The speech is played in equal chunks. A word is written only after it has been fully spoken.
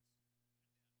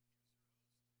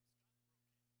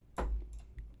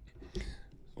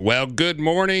Well, good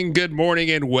morning,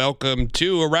 and welcome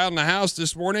to Around the House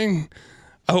this morning.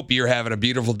 I hope you're having a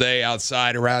beautiful day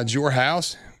outside around your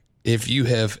house. If you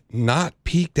have not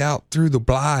peeked out through the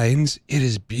blinds, it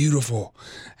is beautiful.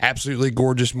 Absolutely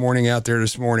gorgeous morning out there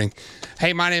this morning.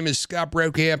 Hey, my name is Scott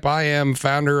Brokamp. I am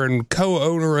founder and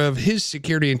co-owner of His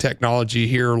Security and Technology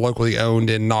here, locally owned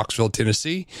in Knoxville,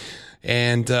 Tennessee.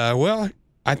 And,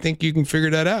 I think you can figure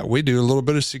that out. We do a little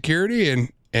bit of security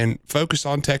and focus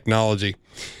on technology.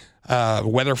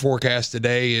 Weather forecast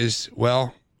today is,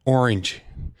 orange.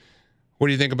 What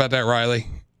do you think about that, Riley?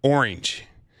 Orange.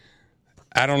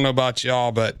 I don't know about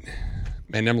y'all, but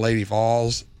man, them Lady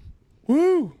Falls.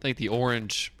 Woo! I think the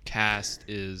orange cast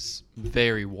is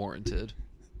very warranted.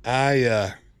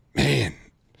 Our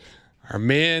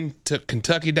men took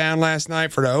Kentucky down last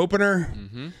night for the opener.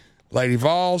 Mm-hmm. Lady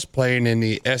Vols playing in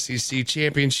the SEC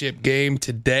championship game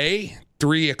today,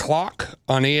 3:00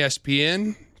 on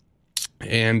ESPN.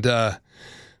 And,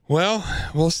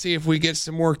 we'll see if we get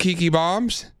some more Kiki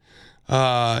bombs.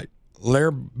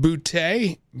 Lair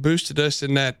Boutte boosted us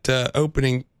in that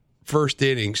opening first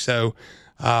inning. So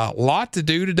a lot to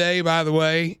do today, by the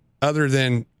way, other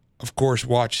than, of course,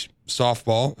 watch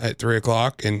softball at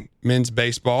 3:00 and men's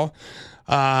baseball.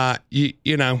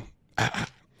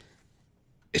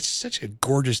 It's such a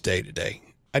gorgeous day today.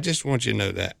 I just want you to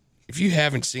know that. If you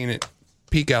haven't seen it,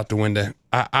 peek out the window.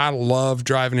 I love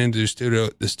driving into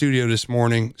the studio this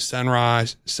morning.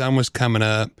 Sunrise, sun was coming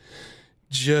up.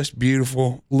 Just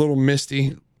beautiful, a little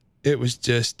misty. It was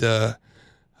just, it's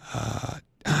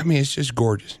just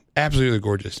gorgeous. Absolutely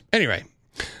gorgeous. Anyway,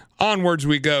 onwards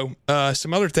we go.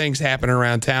 Some other things happening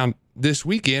around town this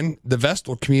weekend. The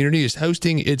Vestal community is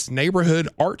hosting its neighborhood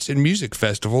arts and music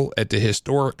festival at the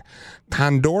historic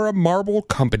Condora Marble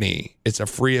Company. It's a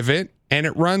free event, and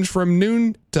it runs from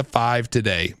noon to 5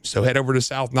 today. So head over to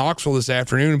South Knoxville this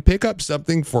afternoon and pick up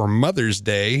something for Mother's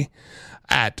Day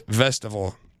at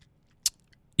Festival.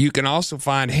 You can also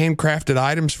find handcrafted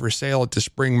items for sale at the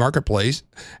Spring Marketplace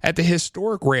at the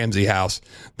historic Ramsey House.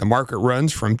 The market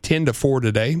runs from 10 to 4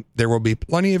 today. There will be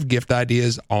plenty of gift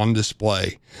ideas on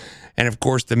display. And, of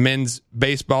course, the men's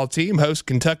baseball team hosts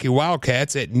Kentucky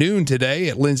Wildcats at noon today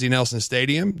at Lindsey Nelson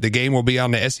Stadium. The game will be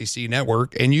on the SEC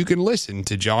Network, and you can listen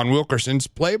to John Wilkerson's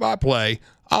play-by-play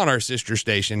on our sister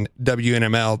station,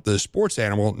 WNML, the Sports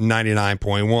Animal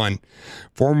 99.1.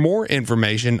 For more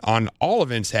information on all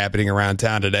events happening around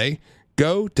town today,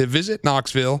 go to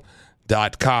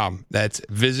visitknoxville.com. That's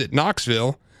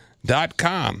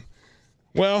visitknoxville.com.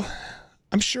 Well,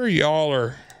 I'm sure y'all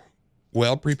are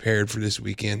well prepared for this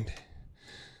weekend.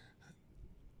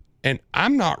 And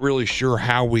I'm not really sure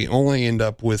how we only end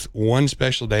up with one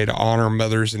special day to honor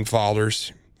mothers and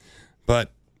fathers.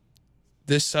 But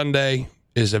this Sunday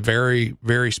is a very,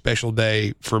 very special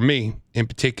day for me in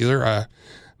particular.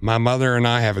 My mother and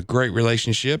I have a great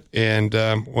relationship. And,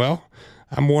 I'm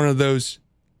one of those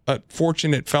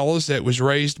fortunate fellows that was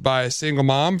raised by a single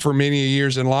mom for many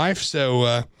years in life. So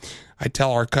I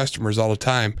tell our customers all the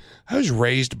time, I was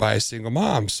raised by a single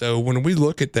mom. So when we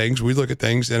look at things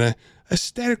in a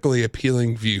aesthetically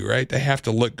appealing view, right? They have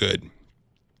to look good.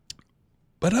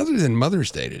 But other than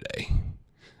Mother's Day today,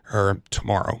 or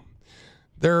tomorrow,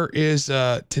 today is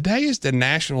the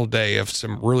national day of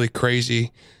some really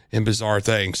crazy and bizarre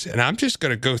things. And I'm just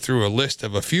going to go through a list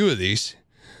of a few of these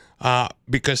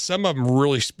because some of them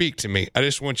really speak to me. I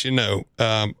just want you to know,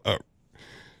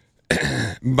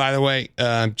 by the way,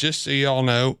 just so y'all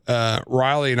know,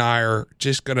 Riley and I are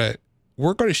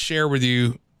we're going to share with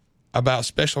you about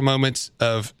special moments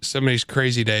of some of these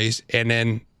crazy days. And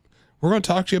then we're going to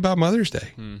talk to you about Mother's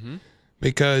Day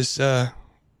because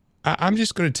I'm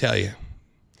just going to tell you,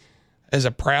 as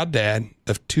a proud dad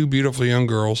of two beautiful young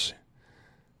girls,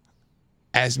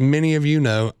 as many of you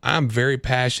know, I'm very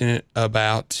passionate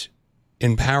about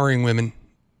empowering women.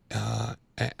 I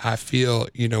feel,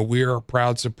 we are a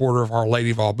proud supporter of our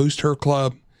Lady Vol Boost Her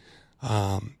Club.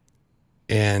 And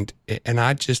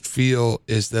I just feel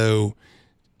as though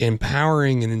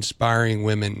empowering and inspiring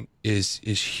women is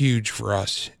huge for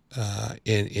us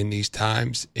in these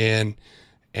times. And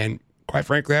quite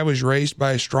frankly, I was raised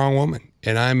by a strong woman,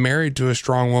 and I'm married to a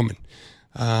strong woman.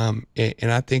 And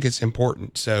I think it's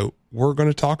important. So we're going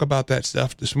to talk about that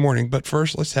stuff this morning. But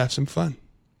first, let's have some fun.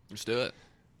 Let's do it.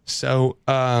 So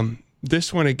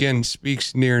this one, again,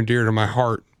 speaks near and dear to my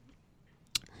heart.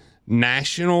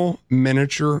 National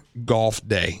Miniature Golf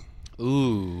Day.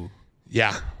 Ooh.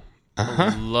 Yeah.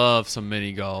 Love some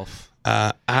mini golf.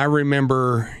 I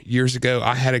remember years ago,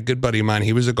 I had a good buddy of mine.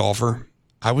 He was a golfer.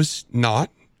 I was not.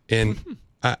 And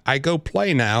I go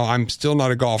play now. I'm still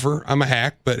not a golfer. I'm a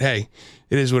hack, but hey,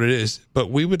 it is what it is. But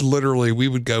we would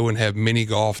go and have mini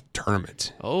golf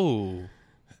tournaments. Oh,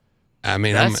 I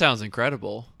mean, that sounds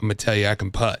incredible. I'm gonna tell you, I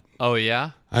can putt. Oh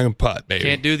yeah, I can putt, baby.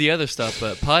 Can't do the other stuff,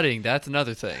 but putting, that's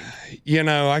another thing.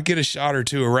 I get a shot or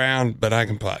two around, but I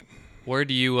can putt. Where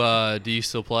do you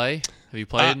still play? Have you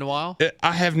played in a while?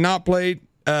 I have not played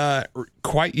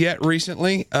quite yet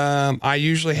recently. I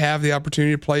usually have the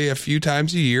opportunity to play a few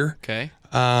times a year. Okay.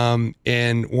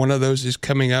 And one of those is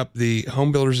coming up, the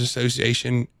Home Builders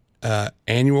Association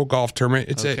annual golf tournament.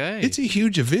 It's a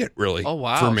huge event, really. Oh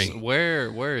wow! For me, So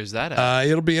where is that at?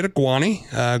 it'll be at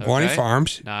Guaney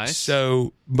Farms. Nice.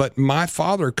 So, but my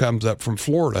father comes up from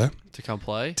Florida to come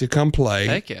play.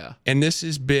 Heck yeah! And this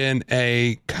has been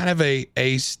a kind of a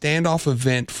standoff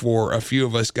event for a few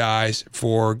of us guys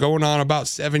for going on about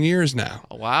 7 years now.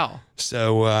 Oh, wow!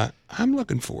 So I'm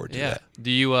looking forward to that.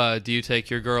 Do you take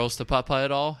your girls to putt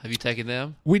at all? Have you taken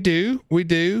them? We do.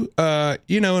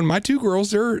 And my two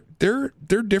girls, they're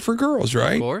different girls,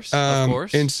 right? Of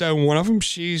course. And so one of them,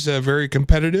 she's very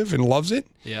competitive and loves it.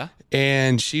 Yeah.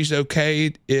 And she's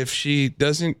okay if she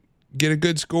doesn't get a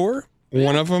good score.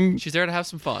 One of them, she's there to have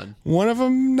some fun. One of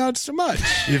them, not so much.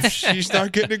 If she's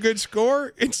not getting a good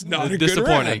score, it's not a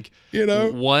disappointing. Good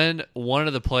round, One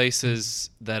of the places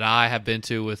that I have been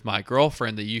to with my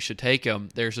girlfriend that you should take them.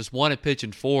 There's this one at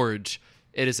Pigeon Forge.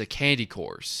 It is a candy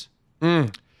course. I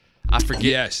forget.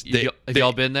 Yes. Have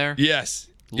y'all been there? Yes.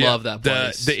 Love that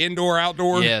place. The indoor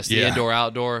outdoor. Yes, the indoor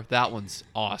outdoor. That one's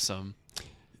awesome.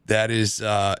 That is.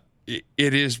 It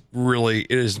is really.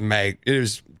 It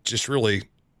is just really.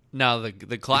 Now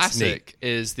the classic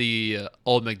is the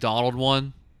old McDonald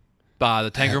one by the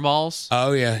Tanger Malls.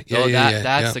 Oh yeah,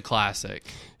 That's the classic.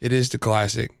 It is the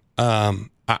classic.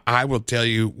 I will tell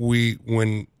you,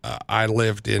 when I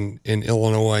lived in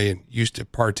Illinois and used to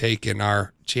partake in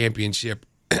our championship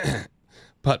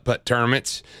putt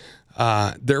tournaments,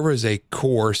 there was a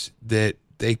course that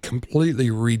they completely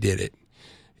redid it,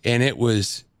 and it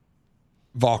was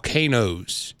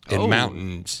volcanoes and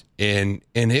mountains, and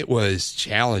it was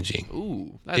challenging.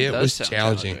 Ooh, it was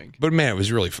challenging, but man, it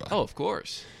was really fun. Oh, of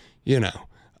course.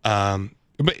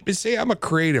 But see, I'm a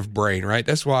creative brain, right?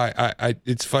 That's why I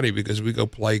it's funny because we go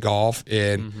play golf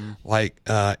and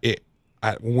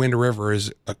Wind River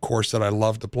is a course that I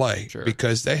love to play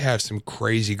because they have some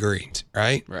crazy greens,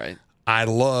 right? Right. I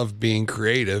love being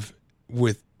creative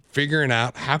with figuring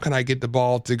out how can I get the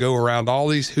ball to go around all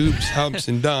these hoops, humps,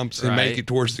 and dumps and make it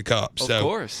towards the cup. Of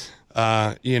course.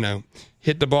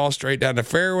 Hit the ball straight down the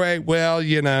fairway. Well,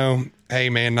 hey,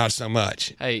 man, not so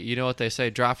much. Hey, you know what they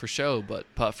say, drive for show, but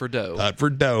putt for dough. Putt for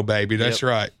dough, baby. That's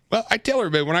right. Well, I tell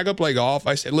everybody when I go play golf,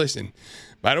 I say, listen,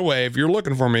 by the way, if you're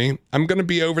looking for me, I'm going to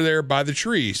be over there by the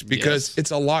trees because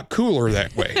it's a lot cooler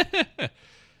that way.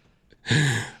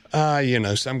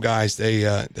 Some guys,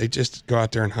 they just go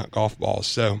out there and hunt golf balls.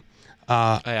 So,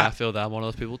 hey, I feel that I'm one of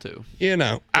those people too.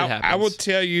 I will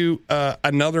tell you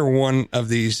another one of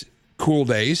these cool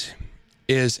days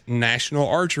is National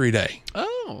Archery Day.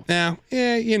 Oh. Now,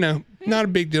 not a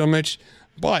big deal, Mitch,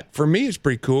 but for me, it's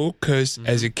pretty cool because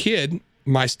as a kid,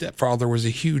 my stepfather was a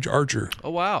huge archer. Oh,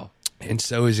 wow. And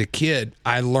so as a kid,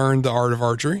 I learned the art of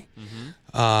archery,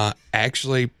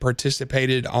 actually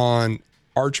participated on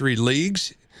archery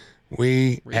leagues.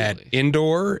 We had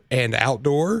indoor and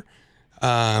outdoor.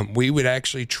 We would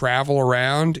actually travel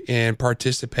around and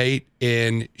participate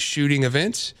in shooting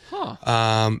events. Huh.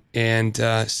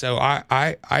 So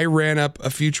I ran up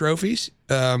a few trophies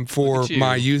for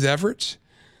my youth efforts.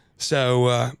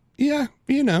 So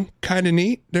kind of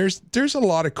neat. There's a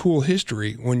lot of cool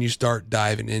history when you start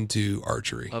diving into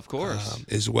archery. Of course.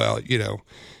 As well.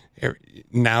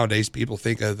 Nowadays people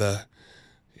think of the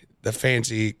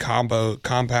fancy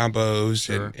compound bows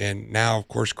and now of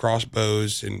course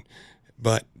crossbows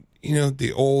but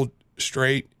the old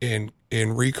straight and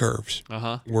recurves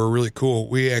were really cool.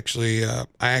 We actually I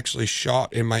actually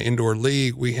shot in my indoor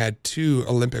league. We had 2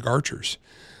 Olympic archers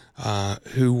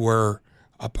who were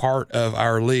a part of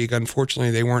our league.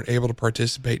 Unfortunately, they weren't able to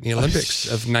participate in the Olympics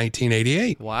of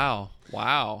 1988. Wow.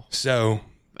 So,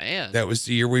 man, that was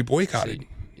the year we boycotted.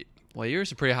 Well, you're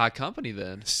some pretty high company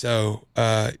then. So,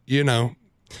 they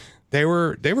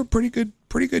were pretty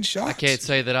good shots. I can't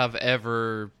say that I've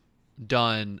ever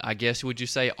done, I guess, would you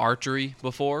say archery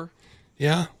before?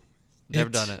 Yeah.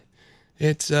 Never done it.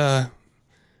 It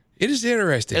is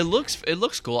interesting. It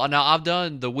looks cool. Now I've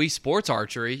done the Wii Sports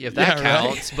archery, if that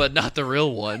counts, but not the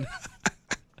real one.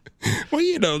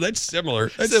 Well, that's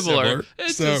similar. That's Similar.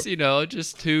 It's just,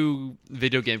 just two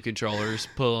video game controllers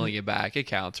pulling it back. It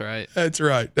counts, right? That's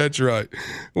right.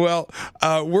 Well,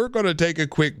 we're going to take a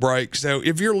quick break. So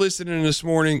if you're listening this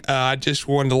morning, I just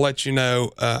wanted to let you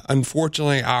know,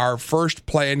 unfortunately, our first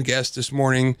planned guest this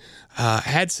morning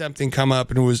had something come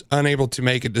up and was unable to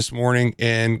make it this morning.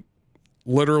 And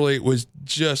literally, it was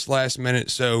just last minute.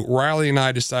 So Riley and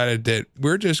I decided that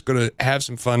we're just going to have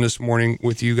some fun this morning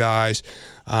with you guys.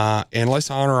 And let's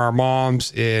honor our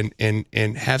moms and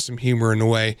have some humor in the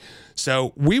way.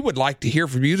 So we would like to hear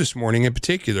from you this morning in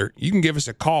particular. You can give us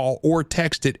a call or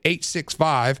text at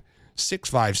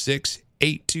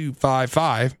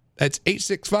 865-656-8255. That's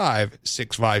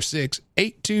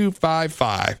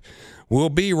 865-656-8255. We'll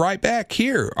be right back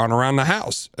here on Around the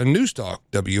House, a News Talk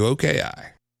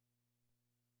WOKI.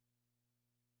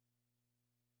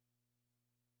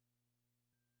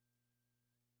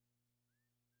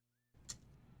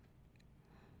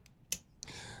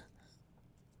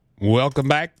 Welcome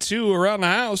back to Around the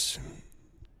House.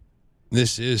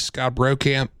 This is Scott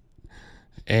Brokamp,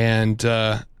 and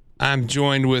I'm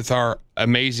joined with our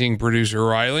amazing producer,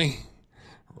 Riley.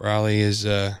 Riley is,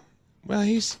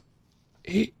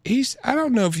 he's I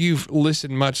don't know if you've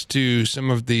listened much to some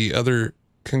of the other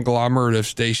conglomerate of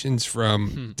stations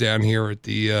from down here at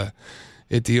the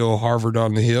old Harvard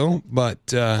on the Hill,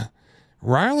 but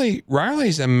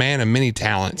Riley's a man of many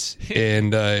talents,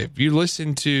 and if you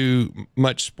listen to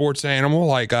much Sports Animal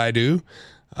like I do,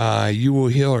 you will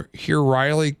hear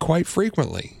Riley quite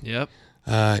frequently. Yep.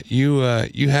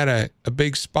 You had a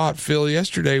big spot fill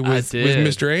yesterday with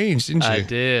Mr. Ainge, didn't you? I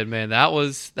did, man. That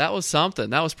was something.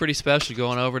 That was pretty special,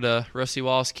 going over to Rusty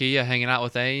Walls Kia, hanging out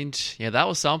with Ainge. Yeah, that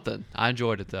was something. I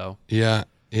enjoyed it though. Yeah,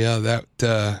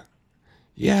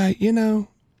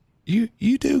 You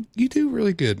do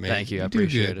really good, man. Thank you. I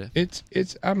appreciate it.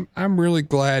 It's I'm really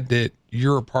glad that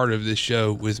you're a part of this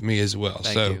show with me as well.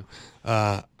 Thank you.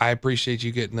 I appreciate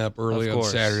you getting up early on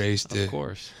Saturdays to, of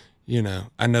course.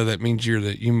 I know that means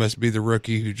you must be the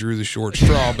rookie who drew the short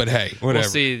straw, but hey, whatever. We'll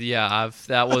see. Yeah,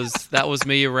 that was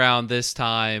me around this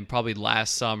time, probably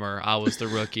last summer. I was the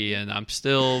rookie, and I'm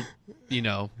still,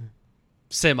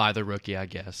 semi the rookie, I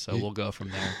guess. So we'll go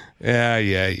from there.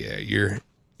 Yeah.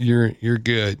 You're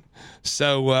good.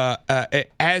 So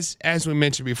as we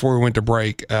mentioned before we went to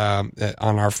break on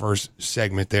our first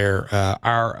segment there,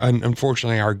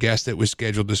 unfortunately our guest that was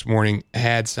scheduled this morning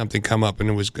had something come up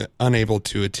and was unable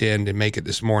to attend and make it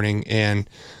this morning, and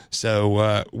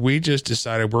so we just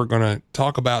decided we're going to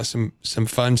talk about some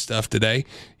fun stuff today.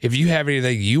 If you have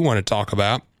anything you want to talk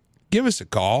about, give us a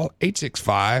call,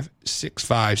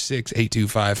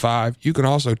 865-656-8255. You can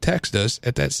also text us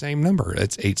at that same number.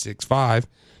 That's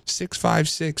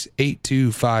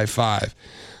 865-656-8255.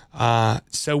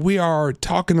 So we are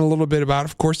talking a little bit about,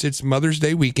 of course, it's Mother's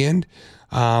Day weekend,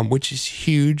 which is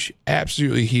huge,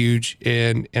 absolutely huge.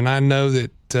 And I know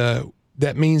that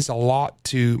that means a lot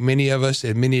to many of us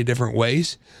in many different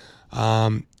ways.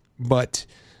 But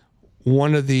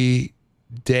one of the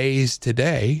days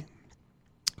today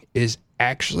is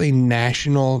actually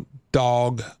National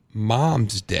Dog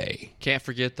Moms Day. Can't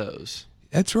forget those.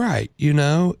 That's right.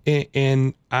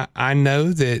 And I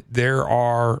know that there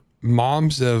are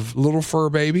moms of little fur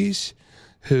babies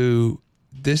who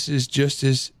this is just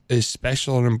as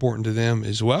special and important to them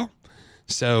as well.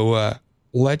 So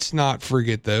let's not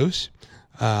forget those.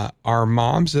 Our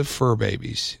moms of fur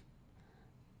babies.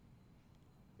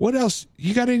 What else?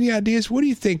 You got any ideas? What do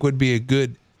you think would be a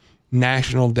good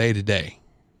national day today?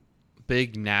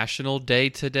 Big national day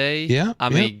today? Yeah. I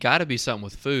mean, got to be something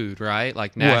with food, right?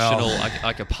 Like national,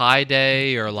 like a pie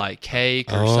day or like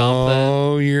cake or something.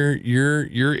 Oh, you're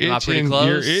itching. Am I pretty close?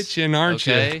 You're itching, aren't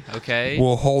you? Okay.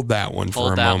 We'll hold that one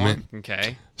for a moment.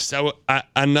 Okay. So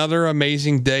another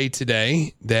amazing day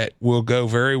today that will go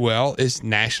very well is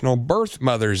National Birth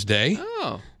Mother's Day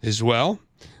as well.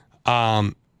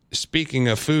 Speaking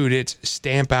of food, it's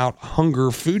Stamp Out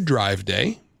Hunger Food Drive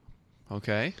Day.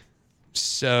 Okay.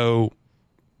 So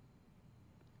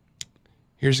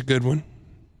here's a good one.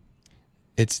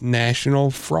 It's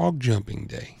National Frog Jumping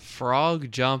Day.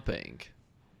 Frog jumping.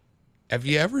 Have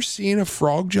you ever seen a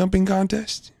frog jumping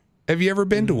contest? Have you ever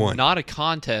been to one? Not a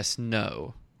contest,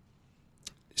 no.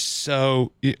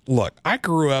 So, look, I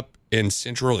grew up in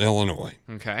central Illinois.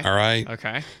 Okay. All right?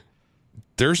 Okay.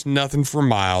 There's nothing for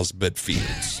miles but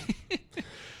fields.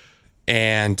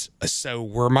 And so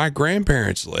where my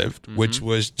grandparents lived, which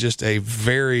was just a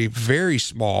very, very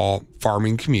small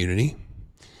farming community,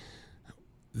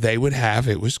 they would have,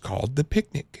 it was called the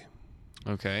picnic.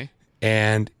 Okay.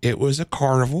 And it was a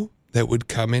carnival that would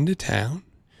come into town.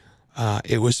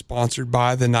 It was sponsored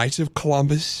by the Knights of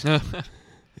Columbus.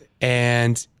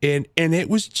 And it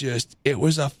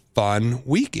was a fun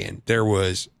weekend. There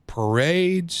was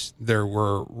parades, there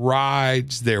were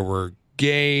rides, there were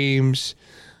games.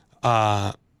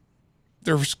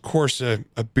 There was, of course,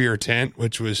 a beer tent,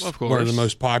 which was one of the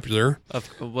most popular.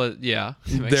 Yeah.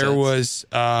 There was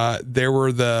there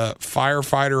were the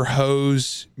firefighter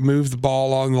hose, move the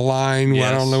ball on the line.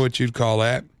 Yes. I don't know what you'd call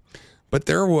that, but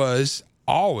there was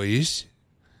always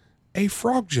a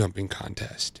frog jumping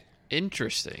contest.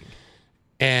 Interesting.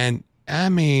 And I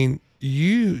mean,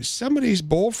 some of these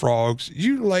bullfrogs,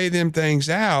 you lay them things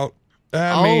out.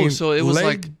 So it was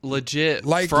like legit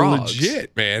frogs.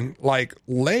 Legit, man. Like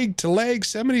leg to leg.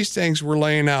 Some of these things were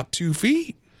laying out 2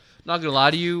 feet. Not gonna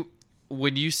lie to you,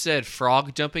 when you said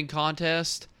frog jumping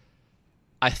contest,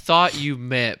 I thought you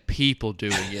meant people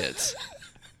doing it.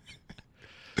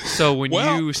 So when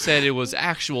you said it was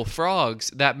actual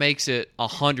frogs, that makes it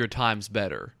 100 times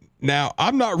better. Now,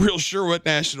 I'm not real sure what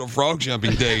National Frog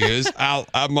Jumping Day is. I'm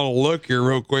going to look here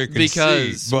real quick and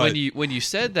because see. Because when you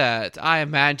said that, I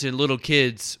imagined little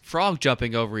kids frog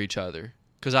jumping over each other.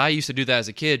 Because I used to do that as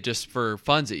a kid just for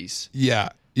funsies. Yeah.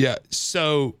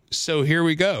 So here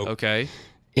we go. Okay.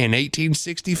 In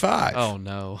 1865. Oh,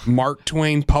 no. Mark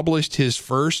Twain published his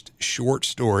first short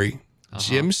story,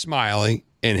 Jim Smiley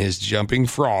and His Jumping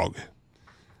Frog.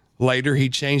 Later, he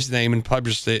changed the name and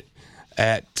published it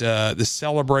at the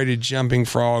celebrated jumping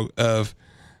frog of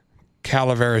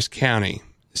Calaveras County.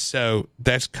 So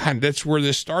that's where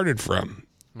this started from.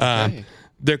 Okay.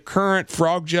 The current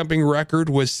frog jumping record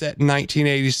was set in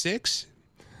 1986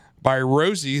 by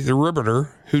Rosie the Ribbiter,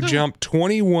 who jumped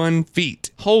 21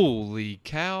 feet. Holy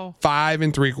cow. 5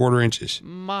 3/4 inches.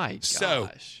 My gosh. So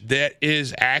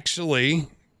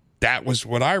that was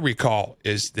what I recall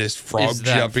is this frog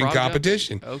jumping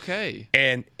competition. Okay.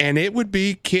 And it would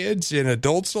be kids and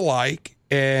adults alike,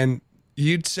 and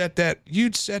you'd set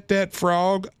that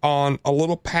frog on a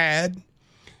little pad,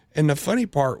 and the funny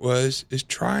part is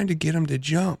trying to get them to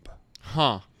jump.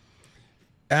 Huh.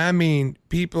 I mean,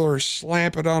 people are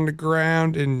slapping on the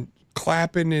ground and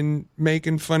clapping and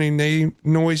making funny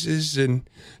noises and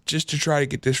just to try to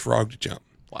get this frog to jump.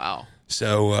 Wow.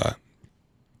 So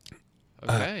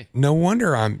okay. No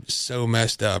wonder I'm so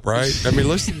messed up, right? I mean,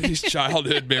 listen to these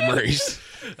childhood memories.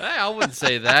 Hey, I wouldn't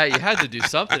say that. You had to do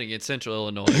something in Central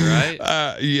Illinois,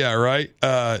 right? Yeah, right.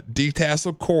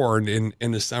 Detassel corn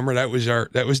in the summer. That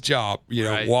was job.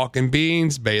 Right. Walking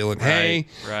beans, baling hay.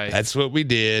 Right. That's what we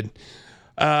did.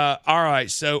 All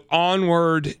right. So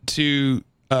onward to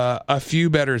a few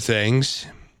better things.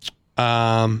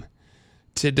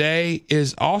 Today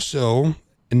is also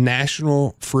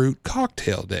National Fruit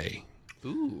Cocktail Day.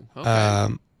 Ooh.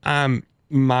 Okay.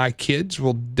 My kids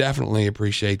will definitely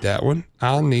appreciate that one.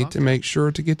 I'll need to make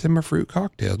sure to get them a fruit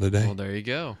cocktail today. Well, there you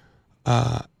go.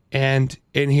 And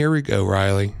here we go,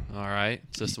 Riley. All right.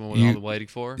 Is this the one we've been waiting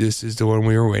for? This is the one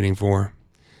we were waiting for.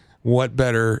 What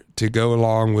better to go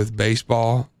along with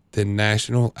baseball than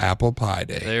National Apple Pie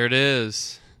Day? There it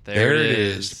is. There it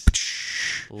is.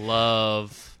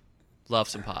 Love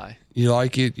some pie. You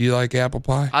like it? You like apple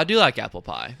pie? I do like apple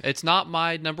pie. It's not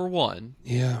my number one.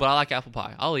 Yeah. But I like apple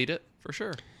pie. I'll eat it for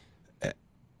sure.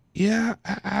 Yeah,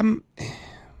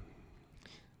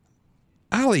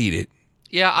 I'll eat it.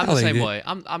 Yeah, I'm the same eat it.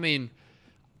 way.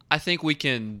 I think we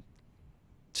can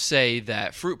say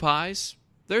that fruit pies,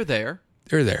 they're there.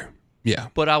 They're there. Yeah.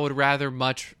 But I would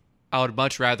much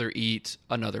rather eat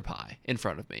another pie in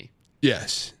front of me.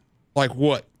 Yes. Like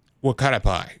what? What kind of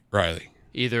pie, Riley?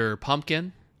 Either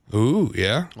pumpkin. Ooh,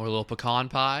 yeah. Or a little pecan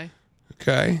pie.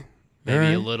 Okay.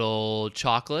 Maybe a little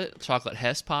chocolate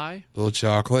Hess pie. A little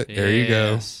chocolate. There you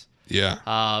go. Yes.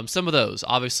 Yeah. Some of those.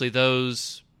 Obviously,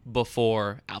 those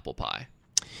before apple pie.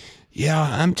 Yeah,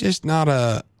 I'm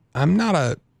not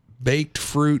a baked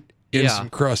fruit in some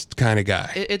crust kind of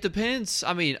guy. It depends.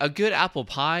 I mean, a good apple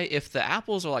pie, if the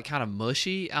apples are like kind of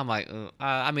mushy, I'm like,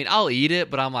 I'll eat it,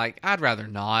 but I'm like, I'd rather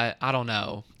not. I don't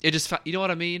know. It just, you know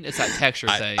what I mean? It's that texture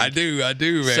thing. I do,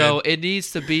 man. So it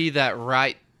needs to be that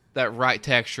right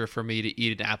texture for me to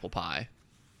eat an apple pie.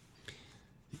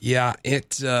 Yeah,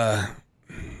 it's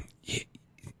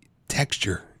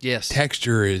texture. Yes,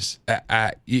 texture is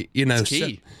it's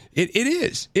key. It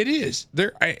is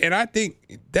there, and I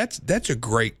think that's a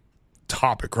great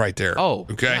topic right there. Oh,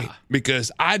 okay, yeah.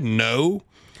 Because I know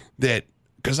that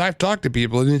because I've talked to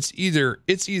people, and it's either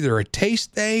a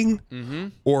taste thing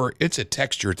or it's a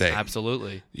texture thing.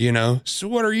 Absolutely. So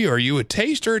what are you? Are you a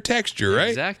taste or a texture? Right?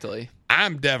 Exactly.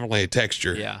 I'm definitely a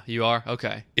texture. Yeah, you are.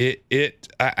 Okay.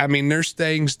 I mean, there's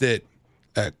things that,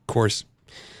 of course,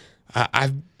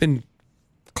 I've been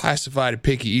classified a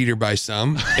picky eater by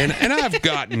some, and I've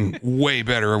gotten way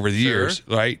better over the years,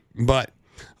 right? But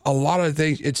a lot of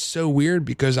things, it's so weird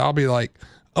because I'll be like,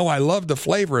 oh, I love the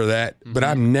flavor of that, but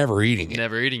I'm never eating it.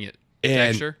 Never eating it.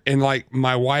 And like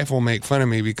my wife will make fun of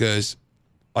me because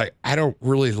like I don't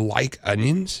really like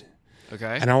onions.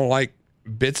 Okay. I don't like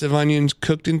bits of onions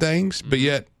cooked in things, but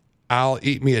yet I'll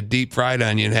eat me a deep fried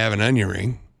onion and have an onion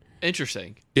ring.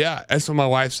 Interesting. Yeah, that's what my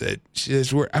wife said. She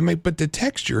says, but the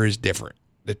texture is different.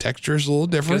 The texture is a little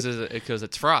different. Because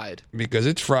it's fried. Because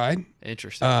it's fried.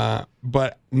 Interesting.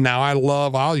 But now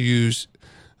I'll use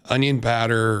onion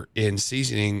powder and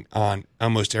seasoning on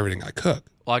almost everything I cook.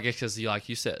 Well, I guess because like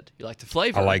you said, you like the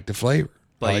flavor. I like the flavor.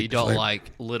 But you don't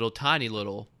like tiny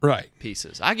little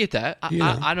pieces. I get that.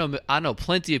 I know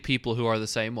plenty of people who are the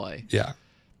same way. Yeah.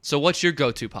 So what's your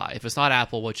go-to pie? If it's not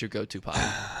apple, what's your go-to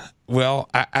pie? Well,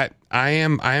 I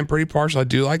am pretty partial. I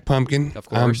do like pumpkin. Of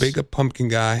course. I'm a big pumpkin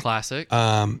guy. Classic.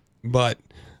 But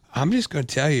I'm just going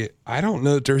to tell you, I don't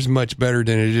know that there's much better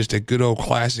than just a good old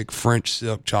classic French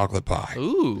silk chocolate pie.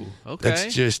 Ooh, okay.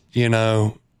 That's just,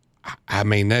 I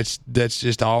mean, that's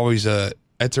just always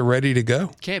it's a ready to go.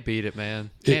 Can't beat it,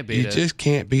 man. You just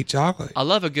can't beat chocolate. I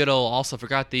love a good old, also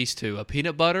forgot these two, a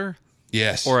peanut butter.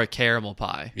 Yes. Or a caramel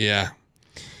pie. Yeah.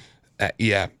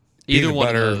 Yeah. Either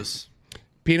one of those.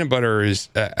 Peanut butter is,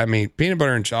 peanut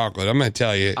butter and chocolate. I'm going to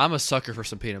tell you. I'm a sucker for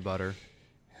some peanut butter.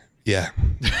 Yeah.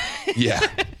 Yeah.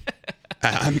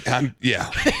 Yeah.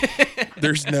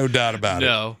 There's no doubt about it.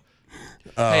 No.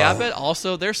 Hey, I bet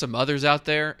also there's some others out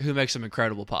there who make some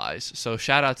incredible pies. So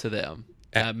shout out to them.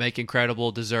 Make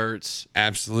incredible desserts.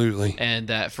 Absolutely. And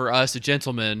that for us, the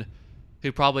gentlemen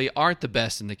who probably aren't the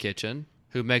best in the kitchen,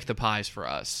 who make the pies for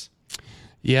us.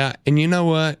 Yeah. And you know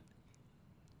what?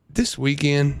 This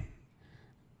weekend,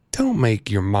 don't make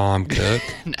your mom cook.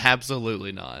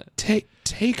 Absolutely not. Take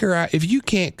her out. If you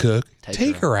can't cook,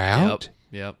 take her out.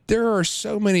 Yep. There are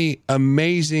so many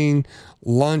amazing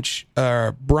brunch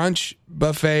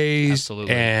buffets.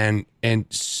 Absolutely. and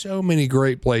so many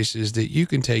great places that you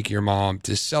can take your mom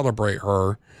to celebrate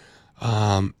her.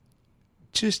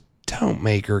 Just don't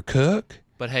make her cook.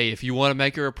 But hey, if you want to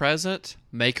make her a present,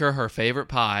 make her favorite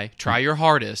pie. Try your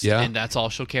hardest, and that's all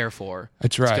she'll care for.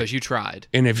 That's right. Because you tried.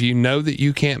 And if you know that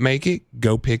you can't make it,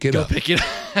 go pick it up. Go pick it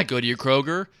up. Go to your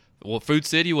Kroger, Food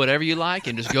City, whatever you like,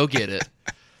 and just go get it.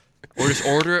 Or just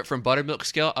order it from Buttermilk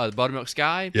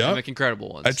Sky. They make incredible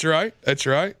ones. That's right. That's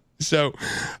right. So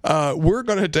we're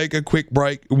going to take a quick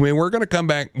break. When we're going to come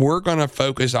back, we're going to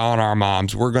focus on our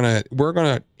moms. We're going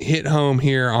to hit home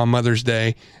here on Mother's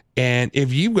Day. And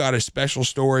if you've got a special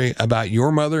story about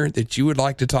your mother that you would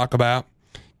like to talk about,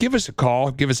 give us a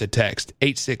call. Give us a text,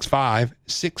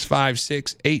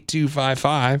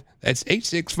 865-656-8255. That's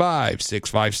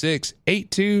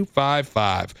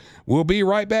 865-656-8255. We'll be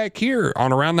right back here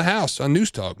on Around the House on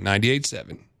News Talk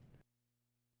 98.7.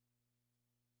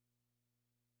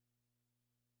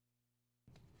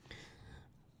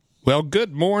 Well,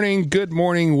 good morning. Good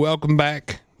morning. Welcome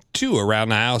back to Around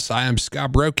the House. I am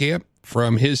Scott Brokamp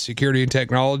from His Security and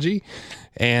Technology,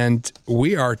 and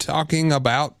we are talking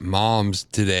about moms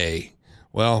today.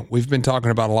 Well, we've been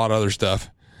talking about a lot of other stuff,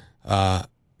 but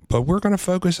we're going to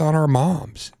focus on our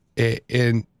moms.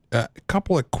 And a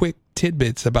couple of quick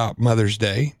tidbits about Mother's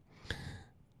Day.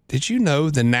 Did you know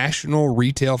the National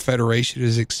Retail Federation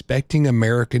is expecting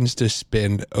Americans to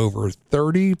spend over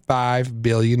 $35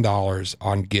 billion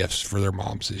on gifts for their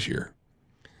moms this year?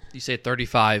 You say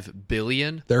 35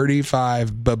 billion?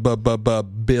 35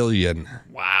 billion.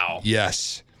 Wow.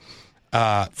 Yes.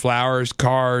 Flowers,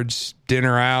 cards,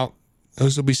 dinner out.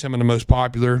 Those will be some of the most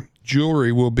popular.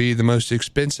 Jewelry will be the most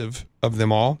expensive of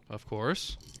them all. Of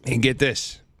course. And get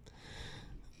this.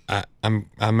 I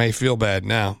may feel bad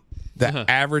now. The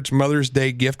average Mother's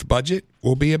Day gift budget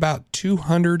will be about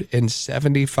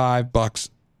 $275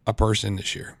 a person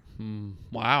this year.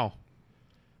 Wow.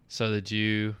 So did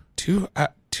you...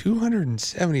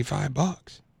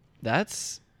 $275.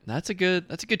 That's a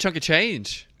good chunk of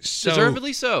change. So,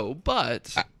 deservedly so,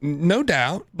 but no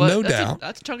doubt.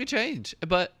 That's a chunk of change.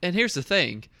 And here's the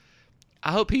thing.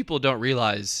 I hope people don't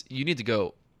realize you need to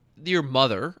go, your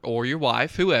mother or your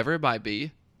wife, whoever it might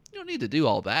be, you don't need to do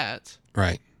all that.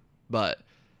 Right. But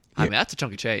I mean, that's a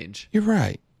chunk of change. You're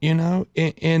right.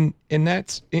 And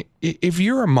that's, if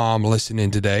you're a mom listening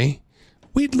today,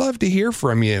 we'd love to hear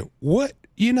from you.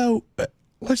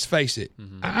 Let's face it.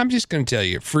 Mm-hmm. I'm just going to tell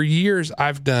you, for years,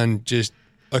 I've done just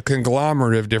a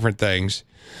conglomerate of different things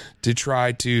to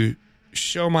try to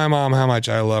show my mom how much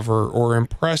I love her or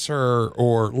impress her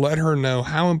or let her know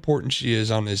how important she is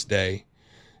on this day.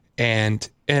 And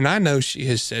I know she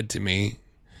has said to me,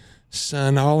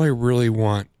 son, all I really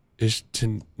want is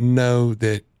to know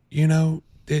that,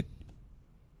 that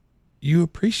you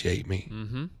appreciate me.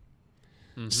 Mm-hmm.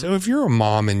 Mm-hmm. So if you're a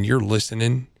mom and you're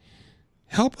listening,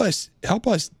 help us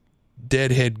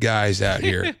deadhead guys out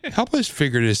here. Help us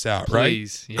figure this out,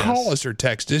 Please, right? yes. Call us or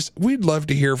text us. We'd love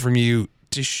to hear from you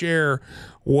to share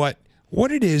what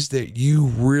it is that you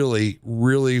really,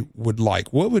 really would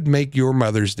like. What would make your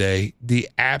Mother's Day the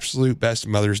absolute best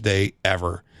Mother's Day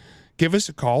ever? Give us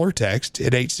a call or text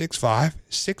at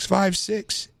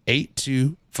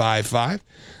 865-656-8255.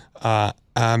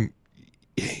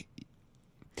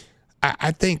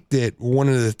 I think that one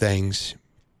of the things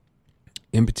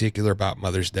in particular about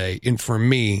Mother's Day, and for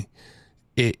me,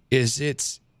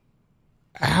 it's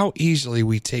how easily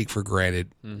we take for granted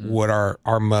what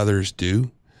our mothers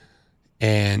do.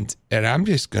 And I'm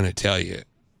just going to tell you,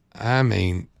 I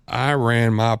mean, I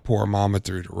ran my poor mama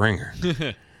through the ringer,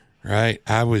 right?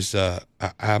 I was, I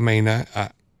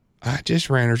just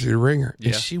ran her through the ringer,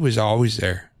 and she was always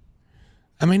there.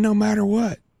 I mean, no matter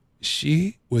what,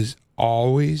 she was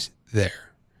always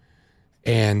there.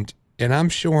 And I'm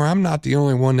sure I'm not the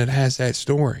only one that has that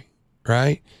story,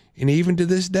 right? And even to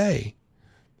this day,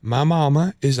 my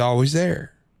mama is always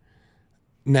there.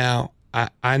 Now,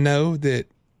 I know that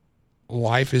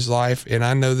life is life, and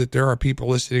I know that there are people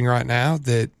listening right now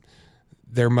that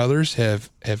their mothers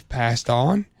have passed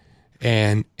on,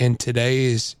 and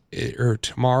today or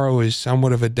tomorrow is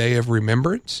somewhat of a day of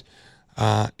remembrance,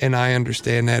 and I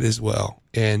understand that as well.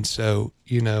 And so,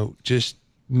 just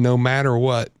no matter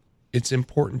what, it's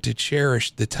important to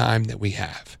cherish the time that we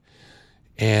have.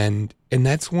 And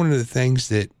that's one of the things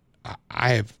that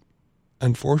I have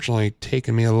unfortunately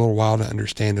taken me a little while to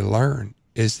understand and learn,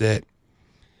 is that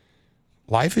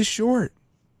life is short.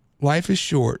 Life is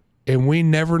short, and we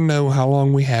never know how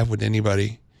long we have with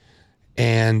anybody.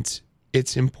 And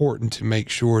it's important to make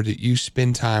sure that you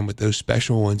spend time with those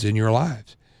special ones in your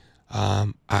lives.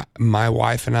 My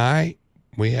wife and I,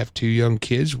 we have 2 young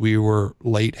kids. We were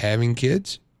late having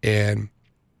kids, and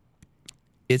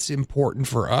it's important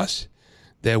for us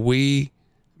that we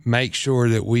make sure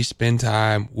that we spend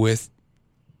time with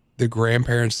the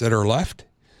grandparents that are left,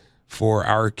 for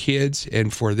our kids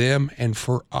and for them and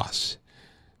for us,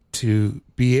 to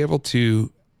be able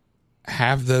to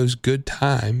have those good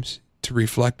times to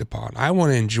reflect upon. I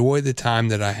want to enjoy the time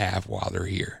that I have while they're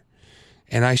here.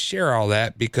 And I share all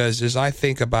that because as I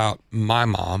think about my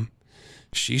mom,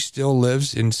 she still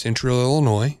lives in Central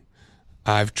Illinois.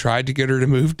 I've tried to get her to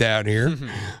move down here.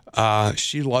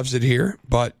 She loves it here,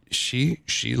 but she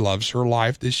loves her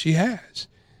life that she has.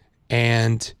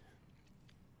 And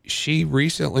she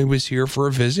recently was here for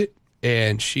a visit,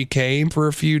 and she came for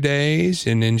a few days,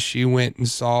 and then she went and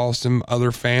saw some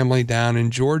other family down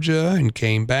in Georgia and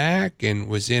came back and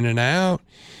was in and out.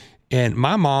 And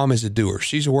my mom is a doer.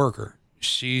 She's a worker.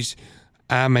 She's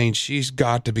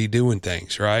got to be doing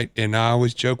things, right? And I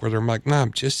always joke with her, I'm like,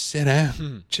 Mom, just sit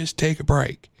down, just take a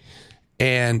break.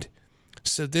 And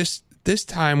so this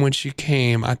time when she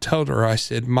came, I told her, I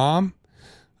said, Mom,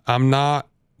 I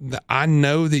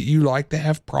know that you like to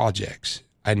have projects.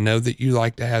 I know that you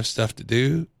like to have stuff to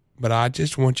do, but I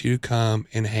just want you to come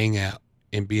and hang out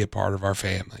and be a part of our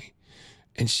family.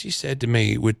 And she said to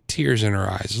me with tears in her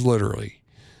eyes, literally,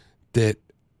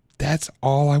 that's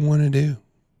all I want to do.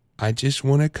 I just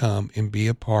want to come and be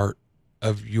a part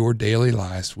of your daily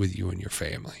lives with you and your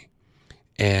family.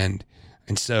 And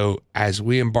so as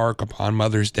we embark upon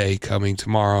Mother's Day coming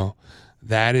tomorrow,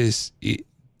 that is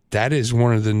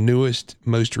one of the newest,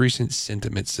 most recent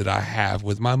sentiments that I have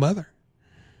with my mother.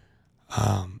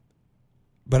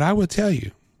 But I will tell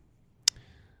you,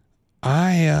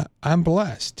 I'm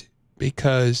blessed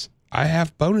because I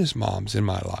have bonus moms in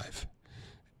my life,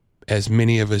 as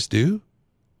many of us do.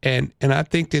 And I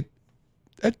think that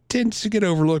tends to get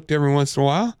overlooked every once in a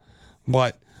while,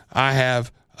 but I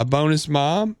have a bonus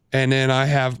mom, and then I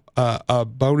have a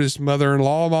bonus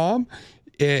mother-in-law mom.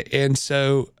 And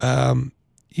so,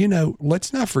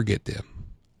 let's not forget them.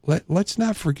 Let's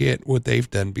not forget what they've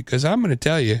done, because I'm going to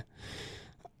tell you,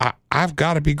 I've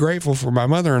got to be grateful for my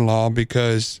mother-in-law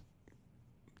because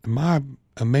my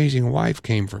amazing wife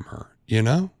came from her,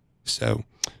 So,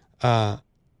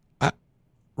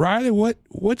 Riley,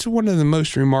 what's one of the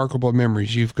most remarkable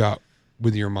memories you've got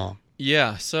with your mom?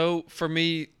 Yeah, so for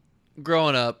me,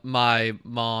 growing up, my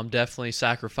mom definitely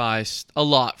sacrificed a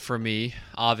lot for me.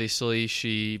 Obviously,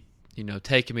 she,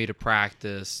 taking me to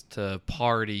practice, to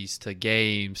parties, to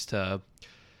games, to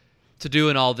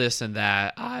doing all this and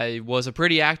that. I was a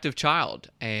pretty active child,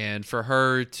 and for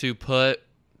her to put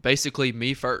basically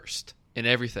me first in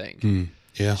everything.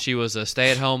 Yeah. She was a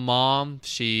stay-at-home mom.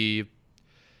 She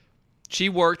she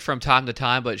worked from time to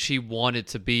time, but she wanted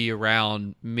to be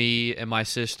around me and my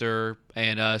sister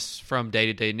and us from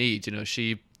day-to-day needs. You know,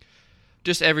 she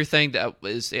just everything that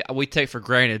we take for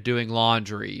granted, doing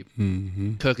laundry,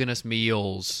 cooking us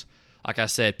meals, like I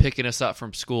said, picking us up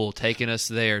from school, taking us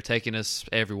there, taking us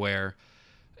everywhere.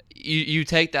 You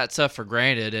take that stuff for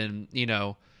granted, and, you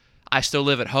know, I still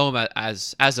live at home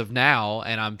as of now,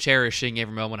 and I'm cherishing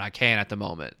every moment I can at the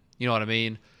moment. You know what I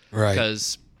mean? Right.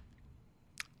 Because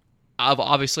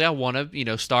obviously I want to, you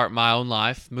know, start my own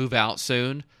life, move out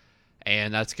soon,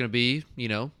 and that's going to be, you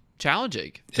know,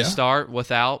 challenging to start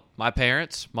without my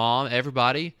parents, mom,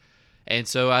 everybody. And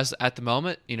so at the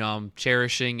moment, you know, I'm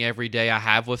cherishing every day I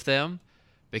have with them,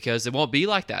 because it won't be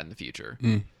like that in the future.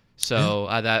 So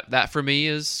that for me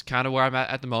is kind of where I'm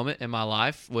at the moment in my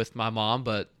life with my mom,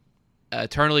 but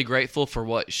eternally grateful for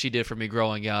what she did for me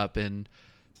growing up and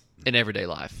in everyday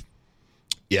life.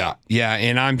 Yeah. Yeah.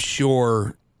 And I'm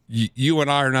sure you and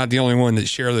I are not the only one that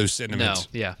share those sentiments.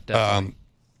 No. Yeah, definitely.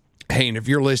 Hey, and if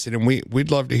you're listening,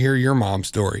 we'd love to hear your mom's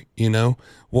story. You know,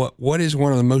 what is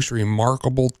one of the most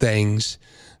remarkable things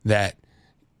that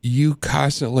you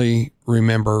constantly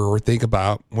remember or think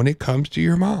about when it comes to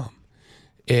your mom?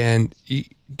 And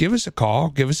give us a call,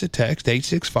 give us a text,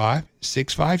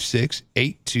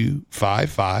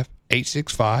 865-656-8255,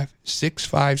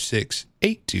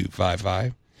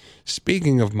 865-656-8255.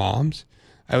 Speaking of moms,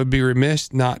 I would be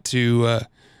remiss not to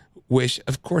wish,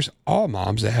 of course, all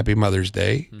moms a happy Mother's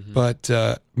Day. But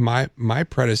my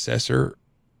predecessor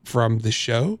from the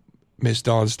show, Miss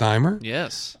Dawn Steimer.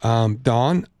 Yes.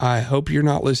 Dawn, I hope you're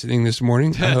not listening this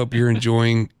morning. I hope you're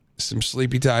enjoying some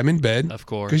sleepy time in bed. Of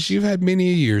course. Because you've had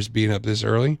many years being up this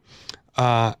early.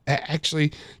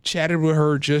 Actually chatted with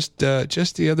her just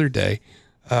the other day.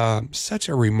 Such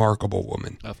a remarkable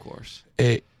woman. Of course.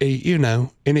 You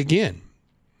know, and again,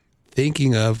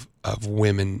 thinking of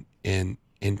women and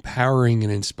empowering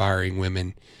and inspiring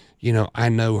women, you know, I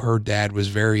know her dad was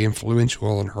very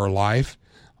influential in her life,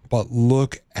 but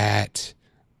look at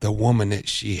the woman that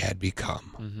she had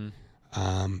become.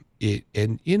 And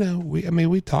you know,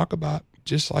 we talk about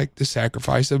just like the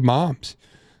sacrifice of moms.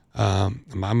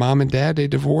 My mom and dad, they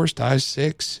divorced. I was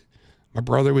 6. My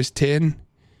brother was 10.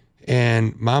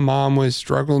 And my mom was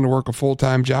struggling to work a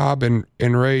full-time job and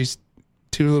raise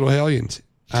 2 little hellions.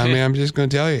 I mean, I'm just going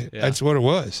to tell you, that's what it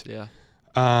was. Yeah.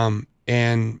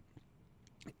 And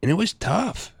it was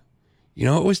tough. You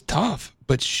know, it was tough.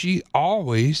 But she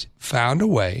always found a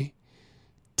way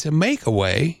to make a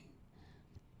way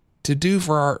to do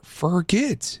for her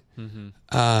kids.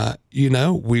 You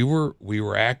know, we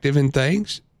were active in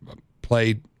things.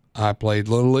 I played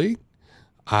Little League.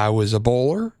 I was a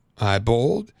bowler. I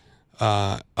bowled.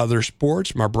 Other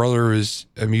sports. My brother is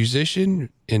a musician,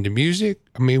 into music.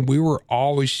 I mean, we were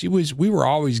always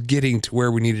getting to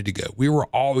where we needed to go. We were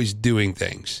always doing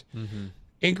things.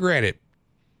 And granted,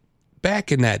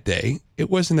 back in that day, it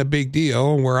wasn't a big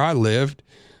deal. And where I lived,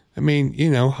 I mean,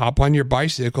 you know, hop on your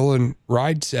bicycle and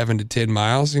ride 7 to 10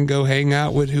 miles and go hang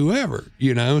out with whoever,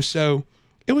 you know. So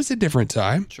it was a different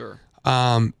time. Sure.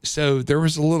 So there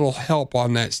was a little help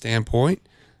on that standpoint.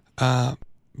 But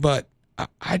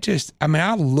I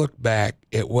look back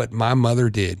at what my mother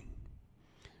did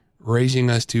raising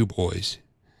us 2 boys,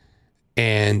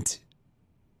 and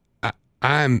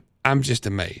I'm just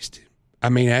amazed. I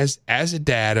mean, as a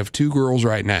dad of 2 girls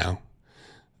right now,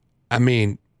 I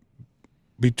mean,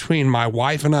 between my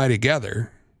wife and I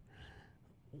together,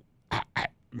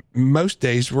 most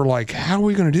days we're like, how are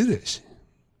we going to do this?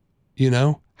 You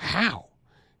know, how?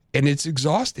 And it's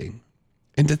exhausting.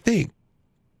 And to think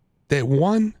that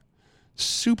one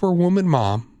superwoman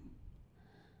mom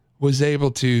was able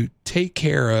to take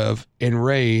care of and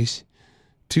raise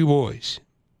 2 boys.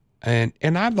 And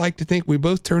I'd like to think we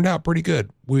both turned out pretty good.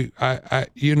 You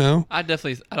know, I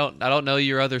don't know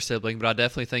your other sibling, but I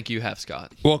definitely think you have,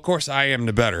 Scott. Well, of course I am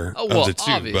the better of the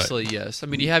 2. Obviously, yes. I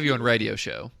mean, you have your own radio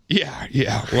show.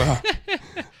 Yeah. Well,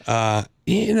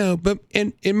 you know, but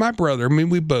and my brother, I mean,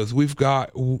 we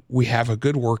have a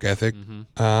good work ethic.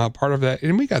 Part of that,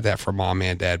 and we got that from mom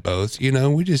and dad both. You know,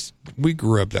 we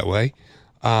grew up that way.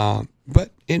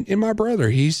 But in my brother,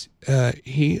 he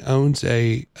owns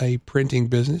a printing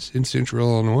business in Central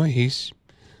Illinois. He's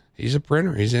a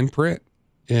printer. He's in print,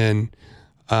 and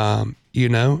you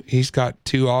know, he's got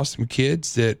 2 awesome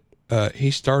kids that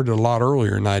he started a lot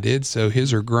earlier than I did. So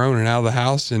his are grown and out of the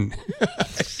house, and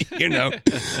you know,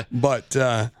 but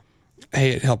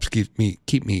hey, it helps keep me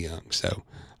young. So,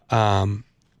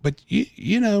 but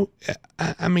you know,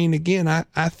 I mean, again,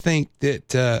 I think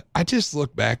that I just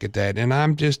look back at that and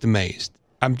I'm just amazed.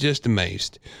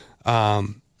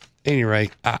 Anyway,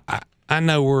 I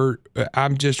know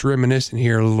I'm just reminiscing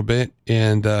here a little bit,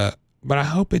 and but I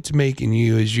hope it's making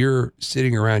you, as you're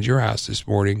sitting around your house this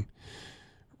morning,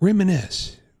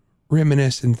 reminisce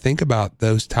and think about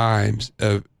those times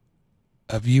of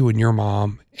you and your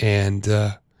mom, and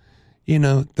the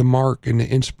mark and the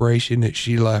inspiration that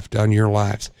she left on your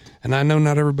lives. And I know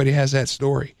not everybody has that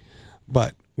story,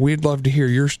 but we'd love to hear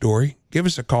your story. Give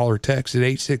us a call or text at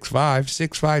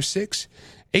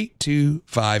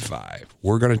 865-656-8255.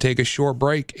 We're going to take a short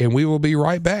break, and we will be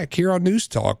right back here on News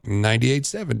Talk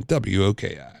 98.7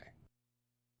 WOKI.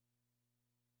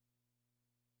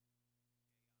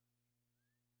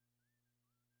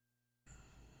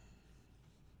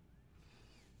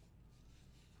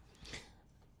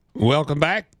 Welcome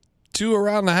back to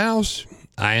Around the House.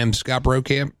 I am Scott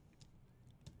Brokamp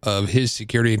of His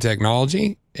Security and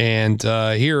Technology, and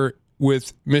here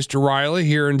with Mr. Riley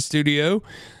here in studio,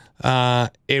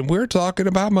 and we're talking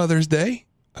about Mother's Day,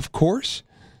 of course.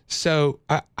 So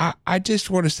I just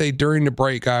want to say, during the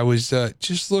break, I was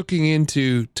just looking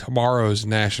into tomorrow's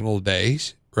national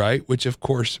days, right? Which, of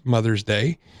course, Mother's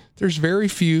Day. There's very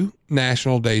few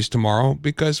national days tomorrow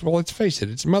because, well, let's face it,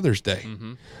 it's Mother's Day.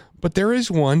 Mm-hmm. But there is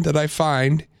one that I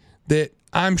find that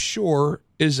I'm sure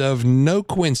is of no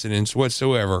coincidence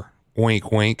whatsoever.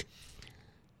 Wink, wink.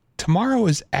 Tomorrow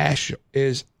is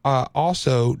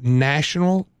also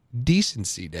National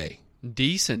Decency Day.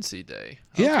 Decency Day.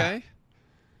 Yeah. Okay.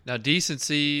 Now,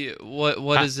 decency,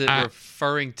 what is it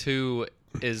referring to?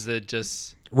 Is it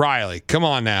just... Riley, come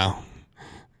on now.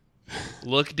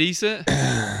 Look decent?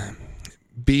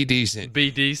 Be decent. Be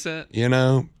decent?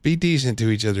 Be decent to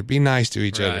each other. Be nice to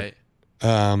each other.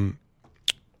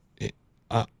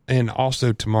 And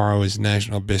also tomorrow is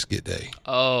National Biscuit Day.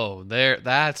 Oh,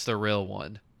 that's the real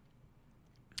one.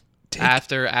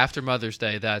 After Mother's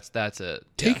Day, that's it.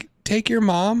 Take your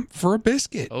mom for a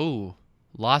biscuit. Oh,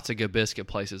 lots of good biscuit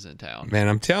places in town. Man,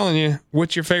 I'm telling you,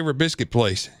 what's your favorite biscuit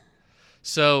place?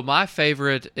 So my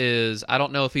favorite is, I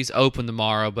don't know if he's open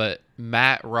tomorrow, but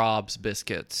Matt Rob's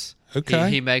Biscuits. Okay.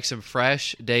 He makes them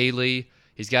fresh daily.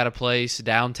 He's got a place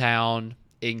downtown.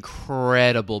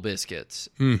 Incredible biscuits.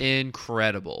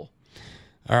 Incredible.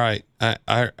 All right.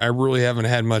 I really haven't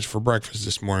had much for breakfast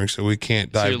this morning, so we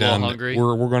can't dive down. Hungry?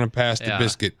 We're going to pass the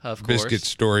biscuit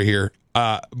story here.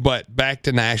 But back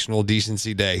to National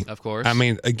Decency Day. Of course. I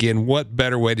mean, again, what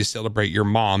better way to celebrate your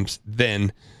moms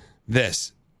than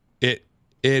this? It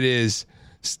is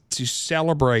to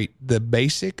celebrate the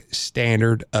basic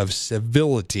standard of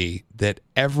civility that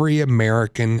every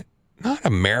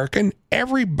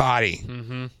everybody,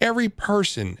 every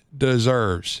person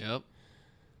deserves. Yep.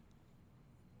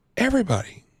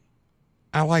 Everybody.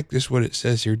 I like this, what it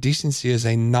says here. Decency is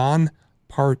a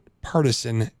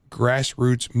non-partisan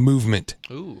grassroots movement.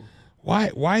 Ooh.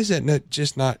 Why is that not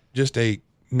just a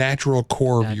natural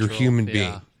core of your human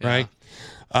being, right?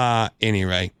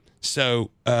 Anyway,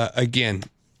 so again,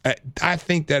 I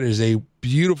think that is a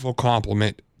beautiful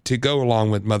compliment to go along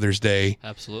with Mother's Day.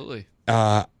 Absolutely.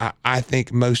 I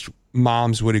think most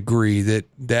moms would agree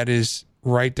that is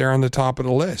right there on the top of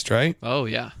the list, right? Oh,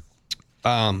 yeah.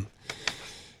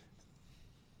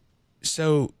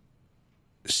 So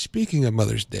speaking of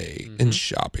Mother's Day and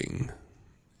shopping,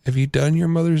 have you done your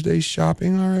Mother's Day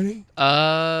shopping already?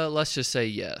 Let's just say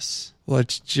yes.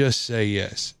 Let's just say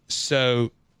yes.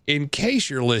 So in case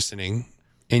you're listening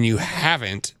and you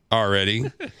haven't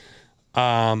already,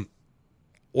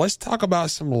 let's talk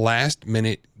about some last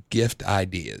minute gift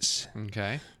ideas.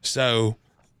 Okay. So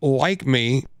like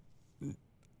me,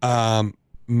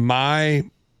 my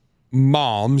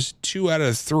moms, 2 out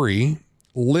of 3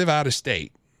 live out of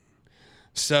state.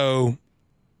 So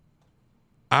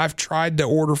I've tried the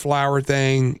order flower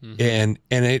thing, and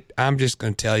I'm just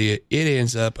going to tell you, it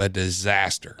ends up a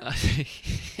disaster.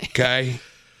 Okay?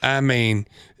 I mean,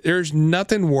 there's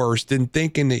nothing worse than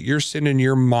thinking that you're sending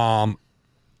your mom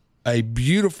a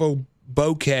beautiful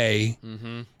bouquet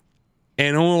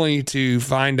and only to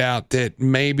find out that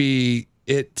maybe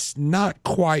it's not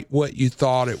quite what you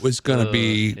thought it was going to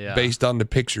be based on the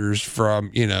pictures from,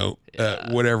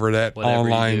 whatever that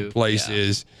online place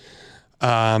is.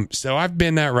 So I've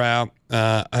been that route.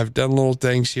 I've done little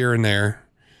things here and there.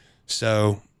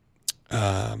 So,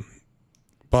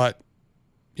 but,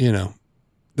 the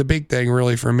big thing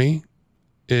really for me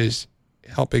is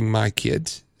helping my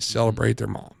kids celebrate their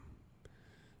mom.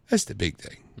 That's the big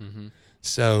thing.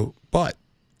 So, but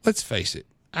let's face it.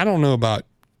 I don't know about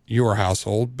your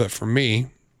household, but for me,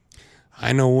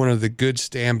 I know one of the good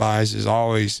standbys is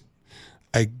always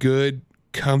a good,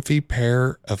 comfy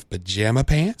pair of pajama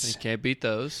pants. You can't beat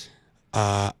those.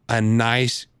 A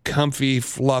nice, comfy,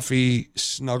 fluffy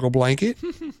snuggle blanket.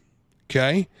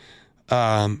 Okay.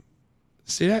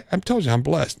 See, I told you I'm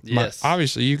blessed. Yes.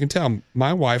 Obviously, you can tell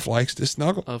my wife likes to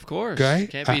snuggle. Of course. Okay.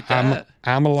 Can't beat that.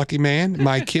 I'm a lucky man.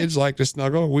 My kids like to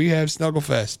snuggle. We have Snuggle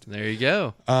Fest. There you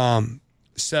go.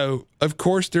 So, of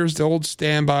course, there's the old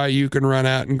standby. You can run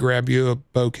out and grab you a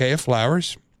bouquet of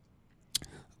flowers.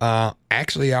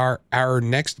 Actually, our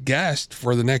next guest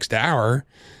for the next hour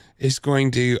is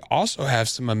going to also have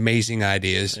some amazing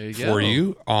ideas for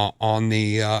you on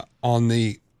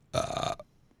the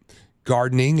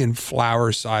gardening and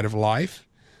flower side of life.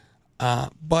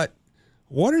 But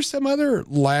what are some other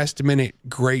last minute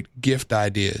great gift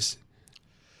ideas?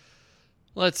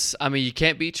 You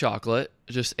can't beat chocolate,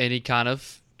 just any kind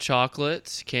of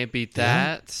chocolates. Can't beat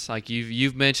that. Yeah. Like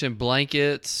you've mentioned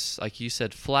blankets, like you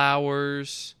said,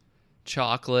 flowers,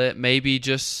 chocolate, maybe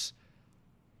just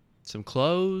some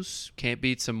clothes. Can't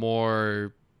beat some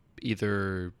more,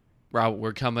 either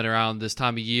we're coming around this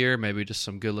time of year, maybe just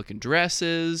some good looking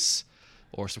dresses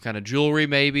or some kind of jewelry,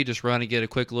 maybe just run and get a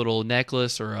quick little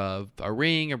necklace or a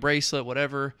ring, a bracelet,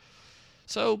 whatever.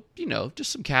 So,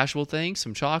 just some casual things,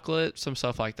 some chocolate, some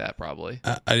stuff like that, probably.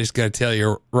 I just got to tell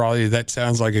you, Raleigh, that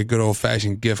sounds like a good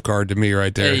old-fashioned gift card to me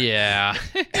right there. Yeah.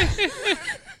 This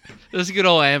is a good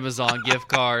old Amazon gift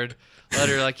card. Let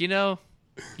her,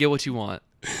 get what you want.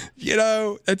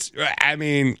 Yeah.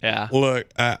 Look,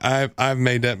 I've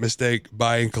made that mistake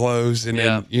buying clothes and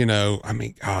then,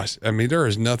 there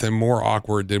is nothing more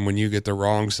awkward than when you get the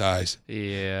wrong size.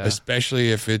 Yeah.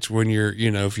 Especially if it's when you're,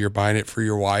 if you're buying it for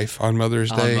your wife on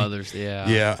Mother's Day. Yeah.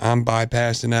 Yeah. I'm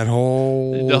bypassing that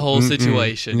whole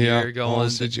situation. Yeah. You're going, whole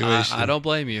situation. I don't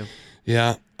blame you.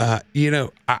 Yeah. And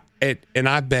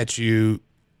I bet you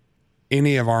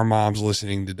any of our moms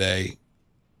listening today,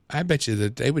 I bet you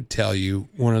that they would tell you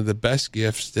one of the best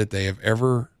gifts that they have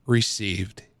ever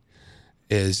received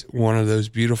is one of those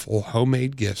beautiful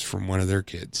homemade gifts from one of their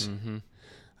kids. Mm-hmm.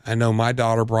 I know my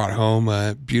daughter brought home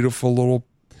a beautiful little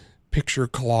picture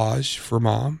collage for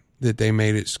Mom that they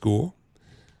made at school.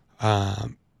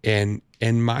 And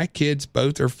my kids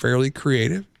both are fairly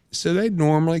creative, so they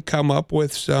normally come up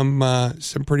with some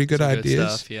pretty good ideas. Good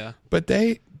stuff, yeah. But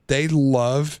they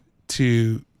love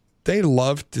to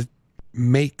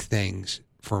make things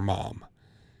for Mom.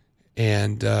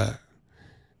 And, I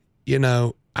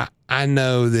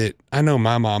know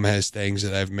my mom has things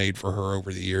that I've made for her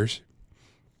over the years.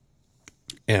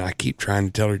 And I keep trying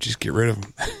to tell her, just get rid of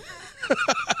them.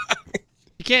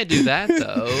 You can't do that,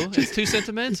 though. It's too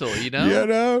sentimental, You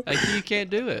know? You can't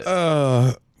do it.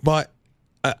 But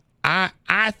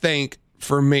I think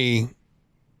for me,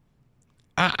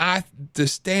 I to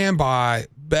stand by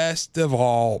best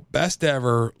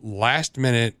ever last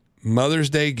minute Mother's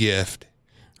Day gift,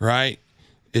 right,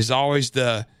 is always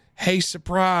the, hey,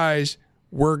 surprise,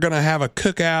 we're going to have a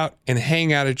cookout and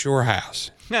hang out at your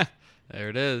house. There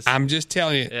it is. I'm just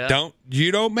telling you, yeah.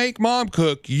 You don't make Mom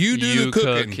cook, you do the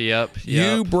cooking. Yep.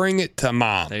 You bring it to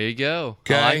Mom. There you go.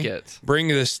 Okay? I like it. Bring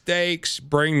the steaks,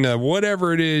 bring the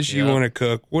whatever it is you want to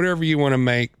cook, whatever you want to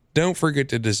make. Don't forget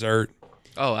the dessert.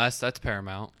 Oh, that's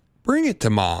paramount. Bring it to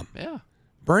Mom. Yeah.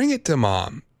 Bring it to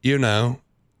Mom, or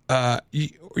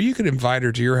you could invite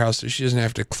her to your house so she doesn't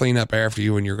have to clean up after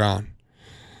you when you're gone,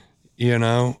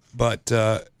 but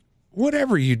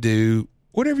whatever you do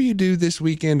this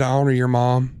weekend to honor your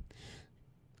mom,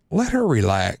 let her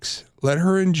relax, let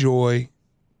her enjoy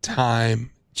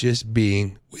time just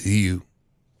being with you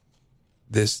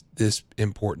this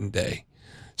important day.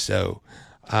 So,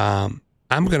 I'm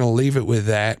going to leave it with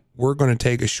that. We're going to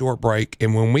take a short break,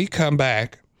 and when we come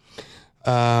back,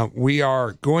 we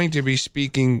are going to be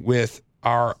speaking with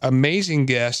our amazing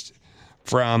guest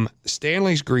from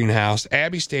Stanley's Greenhouse.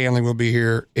 Abby Stanley will be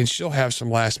here, and she'll have some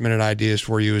last minute ideas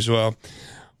for you as well.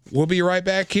 We'll be right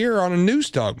back here on a News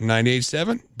Talk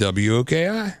 98.7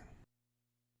 WOKI.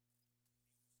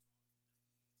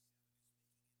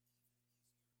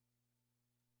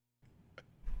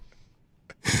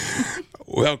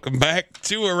 Welcome back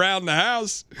to Around the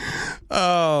House.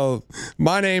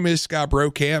 My name is Scott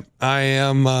Brokamp. I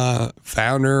am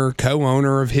founder,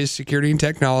 co-owner of His Security and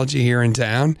Technology here in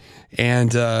town.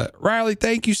 And Riley,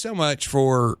 thank you so much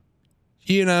for,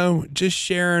 just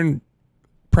sharing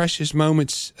precious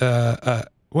moments,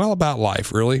 about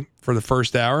life, really, for the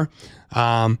first hour.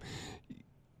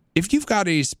 If you've got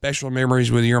any special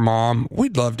memories with your mom,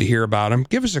 we'd love to hear about them.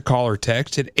 Give us a call or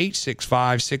text at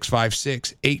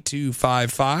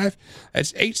 865-656-8255.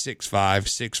 That's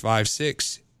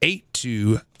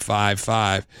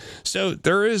 865-656-8255. So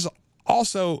there is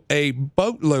also a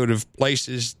boatload of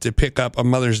places to pick up a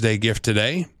Mother's Day gift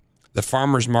today. The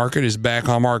farmer's market is back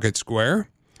on Market Square.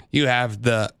 You have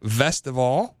the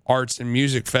Festival Arts and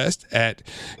Music Fest at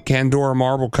Candora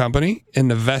Marble Company in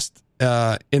the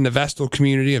Vestal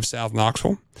community of South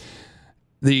Knoxville.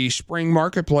 The Spring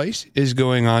Marketplace is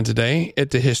going on today at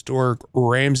the historic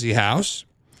Ramsey House.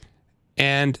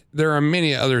 And there are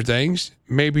many other things.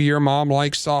 Maybe your mom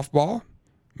likes softball.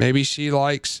 Maybe she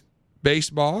likes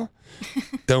baseball.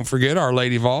 Don't forget our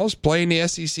Lady Vols playing the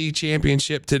SEC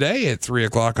championship today at 3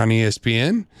 o'clock on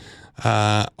ESPN.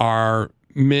 Our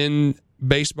men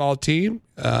baseball team,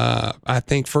 I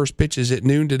think first pitch is at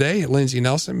noon today at Lindsey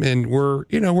Nelson, and we're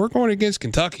going against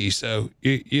Kentucky, so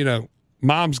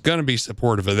mom's going to be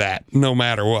supportive of that no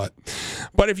matter what.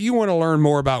 But if you want to learn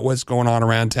more about what's going on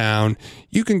around town,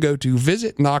 you can go to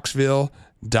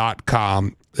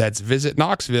visitknoxville.com. That's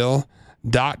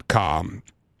visitknoxville.com.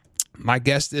 My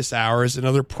guest this hour is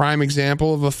another prime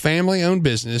example of a family-owned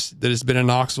business that has been in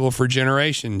Knoxville for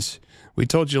generations. We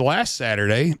told you last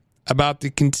Saturday about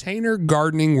the container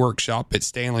gardening workshop at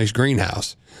Stanley's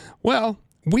Greenhouse. Well,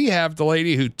 we have the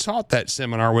lady who taught that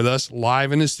seminar with us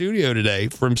live in the studio today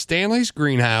from Stanley's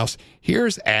Greenhouse.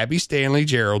 Here's Abby Stanley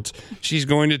Geralds. She's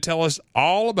going to tell us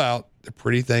all about the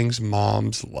pretty things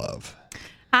moms love.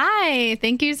 Hi,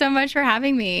 thank you so much for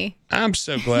having me. I'm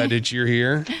so glad that you're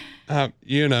here. And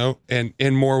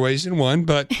in more ways than one,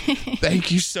 but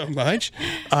thank you so much.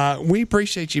 We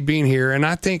appreciate you being here. And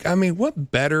I think,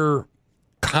 what better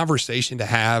conversation to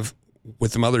have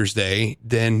with Mother's Day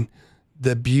than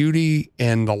the beauty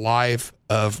and the life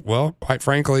of, well, quite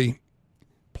frankly,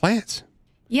 plants.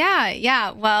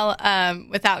 Yeah. Well,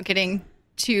 without getting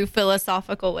too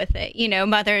philosophical with it,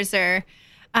 mothers are,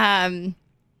 the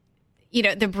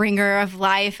bringer of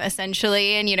life,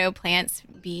 essentially, and, plants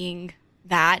being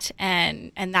that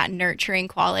and that nurturing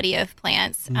quality of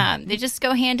plants. They just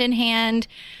go hand in hand.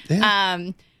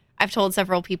 Yeah. I've told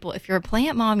several people, if you're a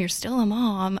plant mom, you're still a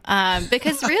mom,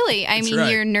 because really, right.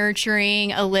 You're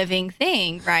nurturing a living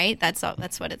thing, right? That's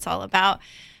what it's all about.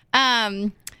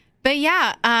 But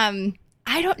yeah,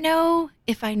 I don't know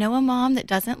if I know a mom that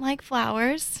doesn't like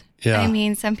flowers.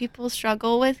 Yeah. Some people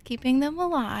struggle with keeping them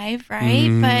alive, right?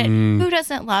 But who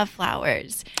doesn't love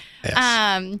flowers?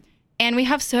 Yes. And we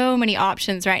have so many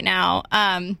options right now.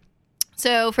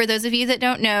 So for those of you that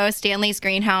don't know, Stanley's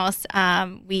Greenhouse,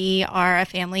 we are a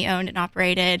family-owned and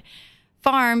operated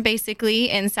farm,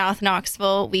 basically, in South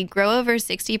Knoxville. We grow over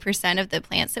 60% of the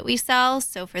plants that we sell.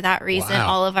 So for that reason,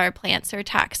 all of our plants are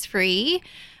tax-free.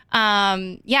 So,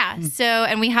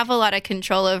 and we have a lot of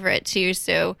control over it, too.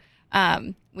 So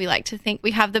we like to think we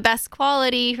have the best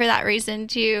quality for that reason,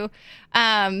 too.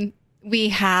 We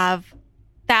have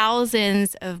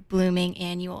thousands of blooming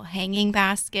annual hanging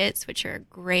baskets, which are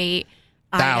great.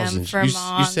 Thousands. For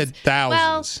moms. You said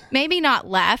thousands. Well, maybe not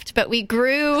left, but we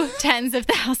grew tens of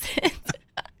thousands.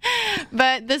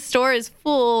 But the store is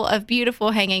full of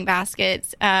beautiful hanging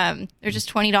baskets. They're just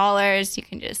 $20. You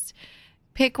can just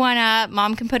pick one up.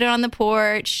 Mom can put it on the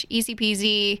porch. Easy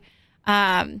peasy.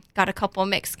 Got a couple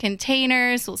mixed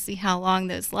containers. We'll see how long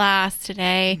those last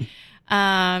today.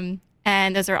 And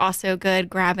those are also good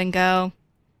grab and go.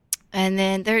 And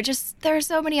then there are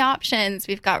so many options.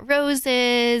 We've got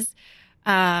roses.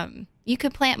 You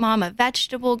could plant mom a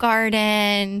vegetable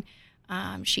garden.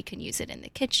 She can use it in the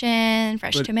kitchen,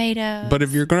 fresh tomatoes. But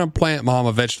if you're going to plant mom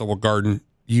a vegetable garden,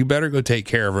 you better go take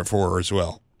care of it for her as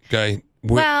well. Okay.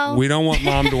 We don't want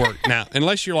mom to work now,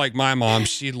 unless you're like my mom.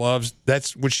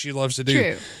 That's what she loves to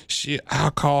do. True.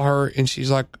 I'll call her and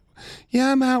she's like,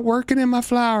 yeah, I'm out working in my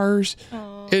flowers.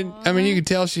 And you can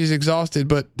tell she's exhausted,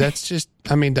 but that's just,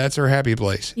 that's her happy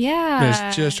place. Yeah.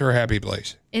 It's just her happy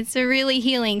place. It's a really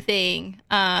healing thing.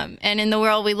 And in the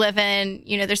world we live in,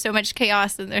 there's so much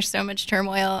chaos and there's so much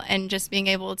turmoil, and just being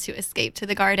able to escape to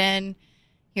the garden,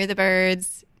 hear the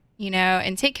birds,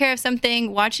 and take care of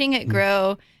something, watching it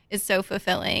grow is so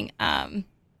fulfilling.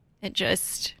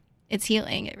 It's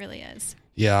healing. It really is.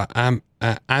 Yeah.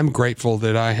 I'm grateful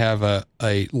that I have a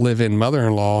live-in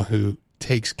mother-in-law who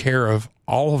takes care of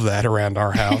all of that around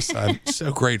our house. I'm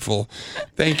so grateful.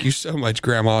 Thank you so much,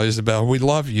 Grandma Isabel. We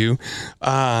love you.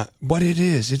 But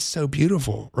it's so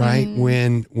beautiful, right?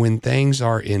 When things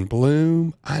are in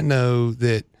bloom. I know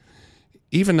that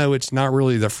even though it's not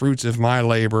really the fruits of my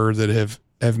labor that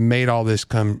have made all this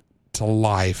come to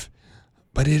life,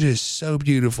 but it is so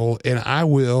beautiful. And I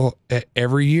will,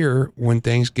 every year when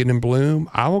things get in bloom,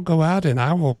 I will go out and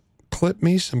I will clip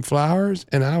me some flowers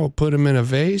and I will put them in a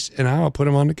vase and I will put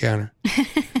them on the counter.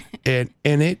 and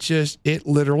it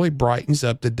literally brightens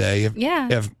up the day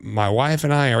of my wife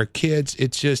and I, our kids.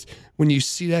 It's just, when you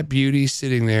see that beauty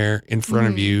sitting there in front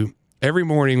of you every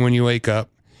morning when you wake up,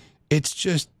 it's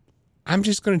just, I'm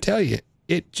just going to tell you,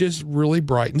 it just really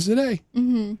brightens the day.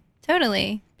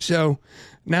 Totally. So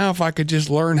now if I could just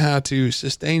learn how to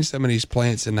sustain some of these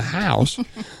plants in the house,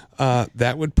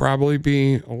 that would probably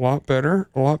be a lot better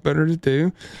to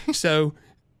do. So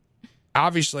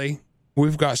obviously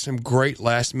we've got some great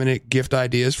last minute gift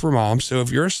ideas for mom. So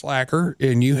if you're a slacker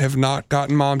and you have not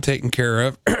gotten mom taken care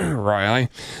of, Riley,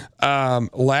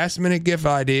 last minute gift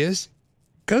ideas,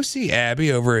 go see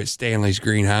Abby over at Stanley's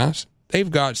Greenhouse.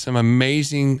 They've got some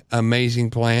amazing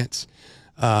plants.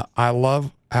 I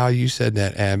love how you said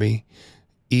that, Abby.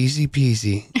 Easy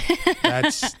peasy.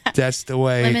 That's the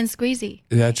way. Lemon squeezy.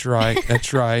 That's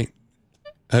right.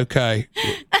 Okay.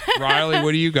 Riley,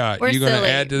 what do you got? You going to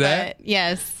add to that?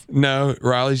 Yes. No,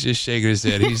 Riley's just shaking his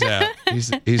head. He's out.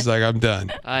 He's like, I'm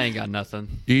done. I ain't got nothing.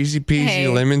 Easy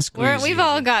peasy, lemon squeezy. We've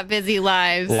all got busy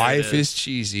lives. Life is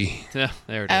cheesy. Yeah,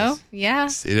 there it is. Oh, yeah.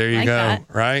 See, there you Like go. that.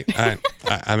 Right?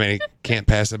 I mean, can't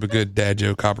pass up a good dad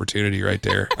joke opportunity right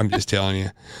there. I'm just telling you.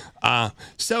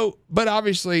 But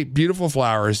obviously, Beautiful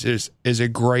Flowers is a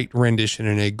great rendition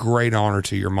and a great honor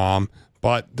to your mom.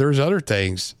 But there's other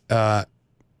things.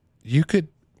 You could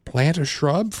plant a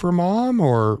shrub for mom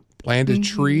or plant a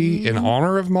tree in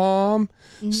honor of mom.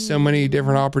 So many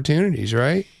different opportunities,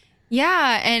 right?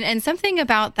 Yeah, and something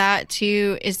about that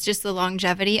too is just the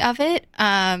longevity of it.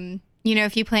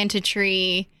 If you plant a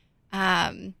tree,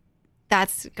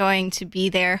 that's going to be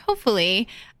there, hopefully,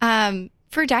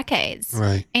 for decades.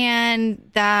 Right.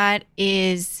 And that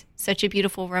is such a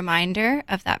beautiful reminder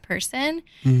of that person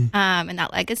and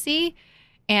that legacy.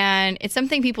 And it's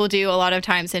something people do a lot of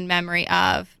times in memory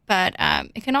of, but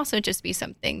it can also just be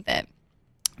something that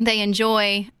they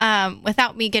enjoy.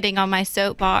 Without me getting on my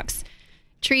soapbox,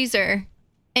 trees are,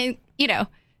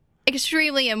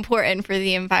 extremely important for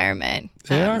the environment.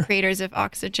 They are. Creators of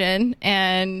oxygen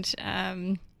and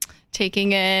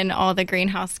taking in all the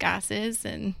greenhouse gases,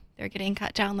 and they're getting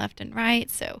cut down left and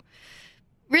right. So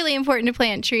really important to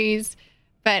plant trees.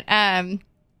 But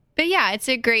yeah, it's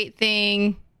a great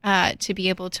thing to be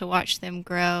able to watch them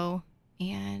grow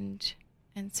and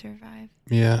survive.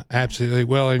 Yeah, absolutely.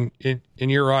 Well, and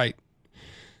you're right.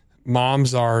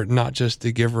 Moms are not just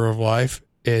the giver of life.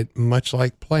 Much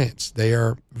like plants, they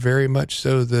are very much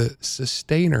so the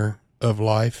sustainer of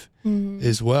life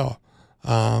as well.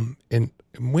 And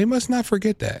we must not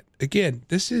forget that. Again,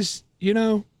 this is,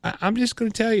 I'm just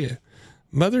going to tell you,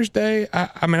 Mother's Day.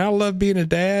 I mean, I love being a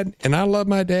dad, and I love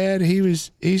my dad.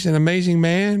 He's an amazing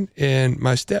man, and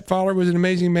my stepfather was an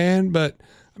amazing man. But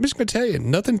I'm just going to tell you,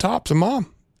 nothing tops a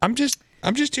mom. I'm just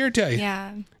here to tell you,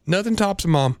 Yeah. nothing tops a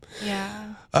mom.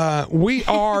 Yeah. We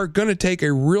are going to take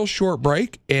a real short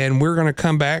break, and we're going to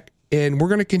come back, and we're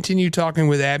going to continue talking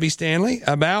with Abby Stanley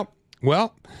about,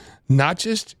 well, not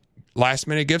just last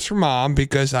minute gifts for mom,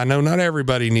 because I know not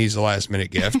everybody needs a last minute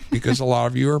gift because a lot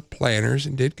of you are planners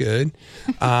and did good.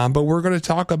 But we're going to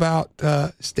talk about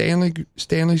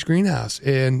Stanley's Greenhouse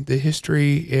and the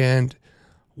history and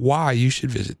why you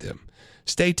should visit them.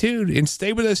 Stay tuned and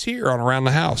stay with us here on Around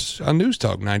the House on News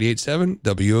Talk 98.7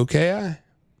 WOKI.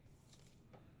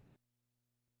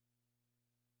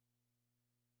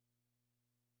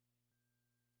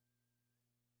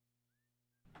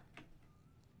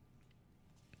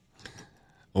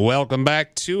 Welcome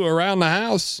back to Around the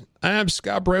House. I'm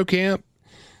Scott Brokamp,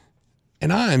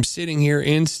 and I'm sitting here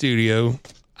in studio.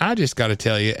 I just got to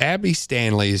tell you, Abby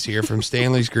Stanley is here from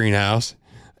Stanley's Greenhouse,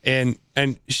 and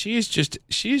she's just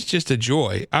a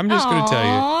joy. I'm just going to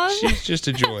tell you, she's just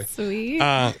a joy. Sweet.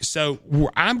 So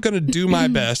I'm going to do my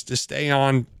best to stay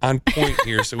on point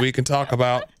here, so we can talk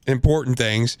about important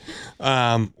things,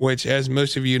 which, as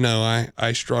most of you know,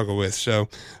 I struggle with. So.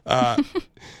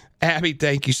 Abby,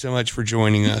 thank you so much for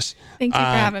joining us. Thank you for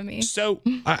having me. So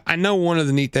I know one of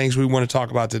the neat things we want to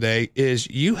talk about today is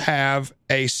you have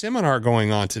a seminar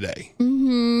going on today.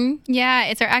 Yeah,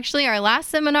 it's actually our last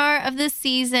seminar of this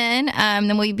season.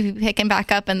 Then we'll be picking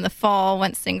back up in the fall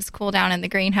once things cool down in the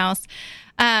greenhouse.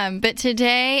 But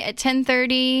today at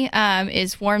 10:30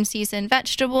 is Warm Season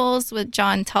Vegetables with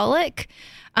John Tulloch.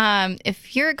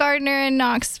 If you're a gardener in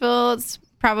Knoxville,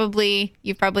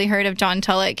 you've probably heard of John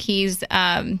Tulloch.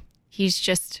 He's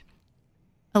just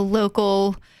a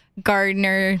local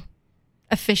gardener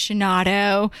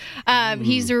aficionado.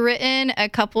 He's written a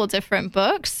couple different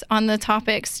books on the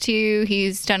topics too.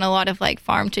 He's done a lot of like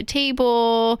farm to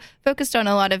table, focused on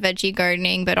a lot of veggie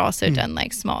gardening, but also done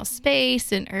like small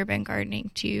space and urban gardening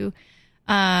too.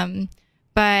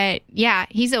 But yeah,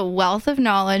 he's a wealth of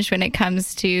knowledge when it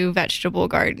comes to vegetable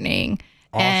gardening.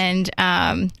 Awesome.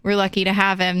 And we're lucky to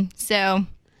have him. So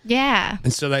Yeah.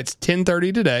 And so that's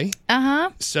 10:30 today.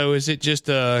 So is it just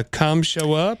a come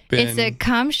show up? It's a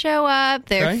come show up.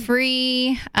 They're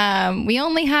free. We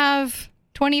only have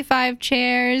 25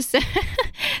 chairs.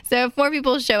 So if more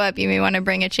people show up, you may want to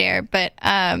bring a chair. But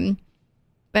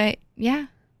yeah.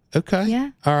 Okay.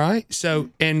 Yeah. All right. So,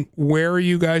 and where are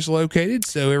you guys located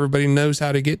so everybody knows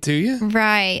how to get to you?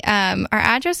 Right. Our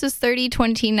address is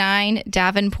 3029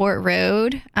 Davenport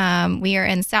Road. We are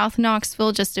in South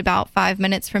Knoxville, just about 5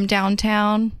 minutes from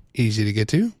downtown. Easy to get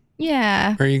to.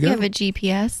 Yeah. There you go. We have a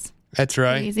GPS. That's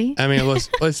right. Easy. I mean,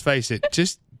 let's face it.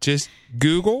 Just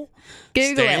Google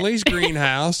Stanley's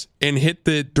Greenhouse and hit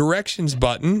the directions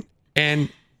button and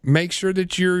make sure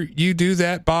that you do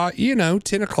that by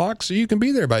 10 o'clock so you can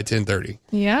be there by 10:30.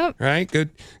 Yep. Right.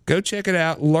 Go check it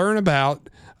out. Learn about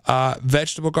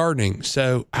vegetable gardening.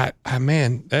 So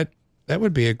man, that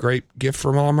would be a great gift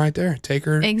for mom right there. Take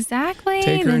her. Exactly.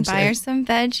 Take her and buy her some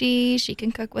veggies. She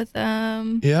can cook with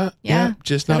them. Yeah.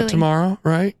 Just not tomorrow,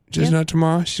 right? Just not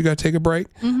tomorrow. She's got to take a break.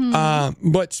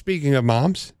 But speaking of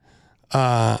moms,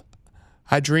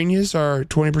 hydrangeas are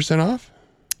 20% off.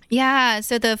 Yeah,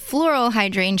 so the floral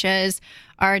hydrangeas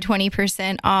are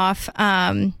 20% off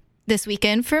this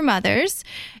weekend for mothers.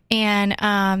 And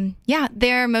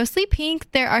they're mostly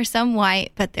pink. There are some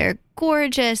white, but they're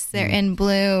gorgeous. They're in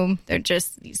bloom. They're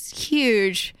just these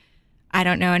huge, I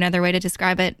don't know another way to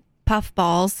describe it, puff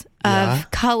balls of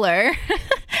color.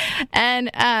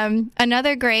 And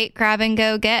another great grab and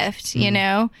go gift,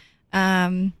 There you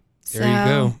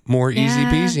go. More easy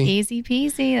peasy. Easy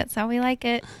peasy. That's how we like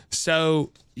it.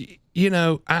 So,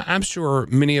 I'm sure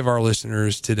many of our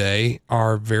listeners today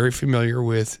are very familiar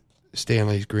with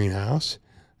Stanley's Greenhouse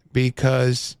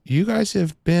because you guys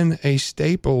have been a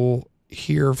staple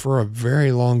here for a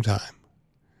very long time.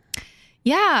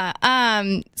 Yeah.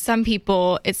 Some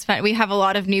people, it's fun. We have a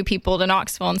lot of new people to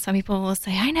Knoxville, and some people will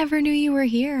say, I never knew you were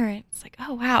here. It's like,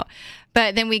 oh, wow.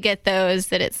 But then we get those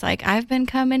that it's like, I've been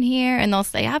coming here, and they'll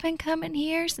say, I've been coming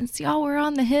here since y'all were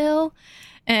on the hill.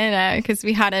 And because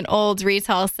we had an old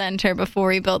retail center before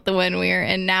we built the one we're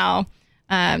in now.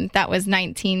 That was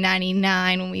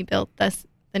 1999 when we built the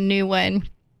new one.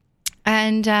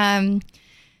 And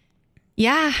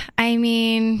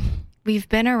we've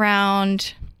been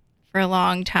around for a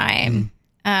long time.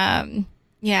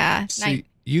 See,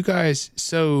 you guys,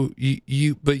 so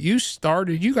you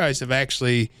guys have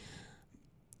actually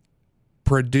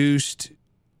produced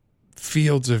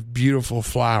fields of beautiful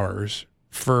flowers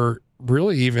for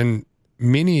really even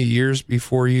many years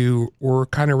before you were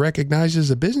kind of recognized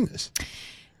as a business.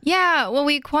 Yeah, well,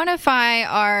 we quantify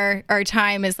our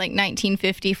time as like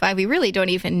 1955. We really don't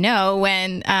even know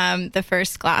when the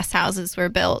first glass houses were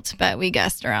built, but we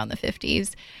guessed around the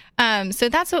 50s. So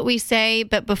that's what we say.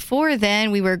 But before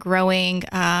then, we were growing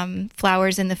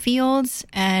flowers in the fields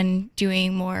and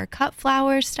doing more cut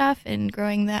flower stuff and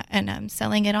growing that and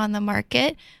selling it on the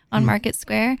market, on Market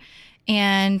Square,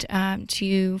 and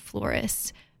to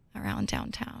florists around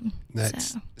downtown.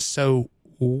 So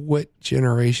what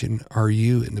generation are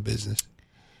you in the business?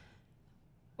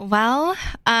 Well,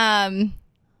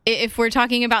 if we're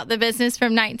talking about the business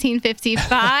from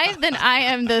 1955, then I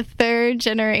am the third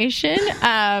generation.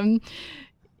 I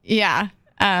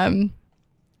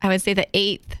would say the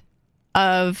eighth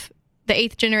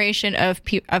generation of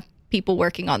people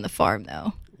working on the farm,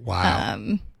 though.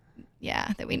 Wow.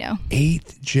 That we know.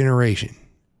 Eighth generation.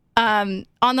 On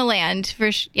the land,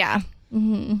 yeah.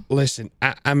 Mm-hmm. Listen,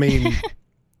 I mean,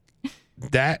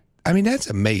 that's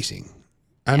amazing.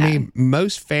 I mean,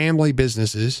 most family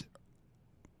businesses,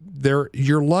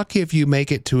 you're lucky if you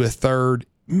make it to a third,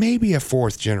 maybe a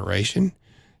fourth generation.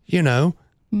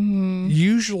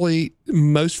 Usually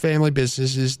most family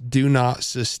businesses do not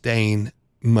sustain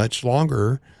much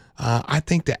longer. I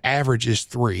think the average is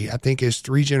 3. I think it's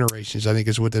 3 generations. I think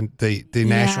is what the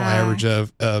national average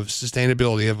of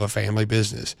sustainability of a family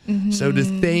business. Mm-hmm. So to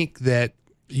think that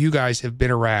you guys have been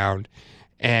around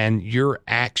and you're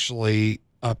actually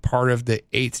a part of the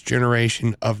 8th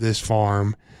generation of this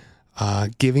farm,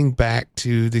 giving back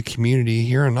to the community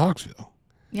here in Knoxville.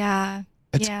 Yeah.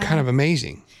 It's kind of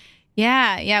amazing.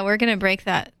 Yeah. We're going to break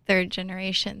that 3rd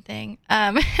generation thing.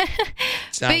 But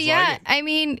yeah, like I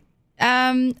mean,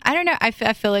 I don't know. I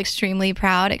feel extremely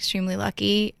proud, extremely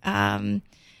lucky.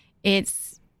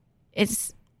 It's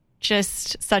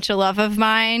just such a love of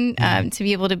mine to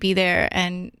be able to be there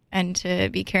and to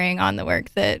be carrying on the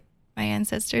work that my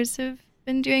ancestors have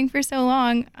been doing for so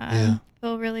long.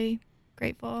 Feel really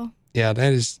grateful. Yeah,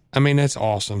 that's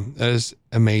awesome. That is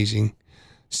amazing.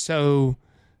 So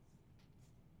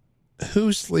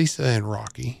who's Lisa and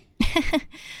Rocky?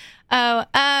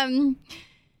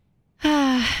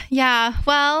 Yeah.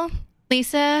 Well,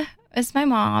 Lisa is my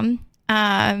mom.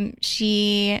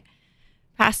 She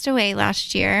passed away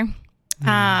last year.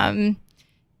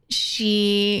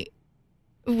 She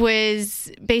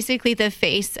was basically the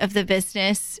face of the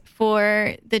business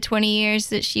for the 20 years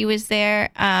that she was there.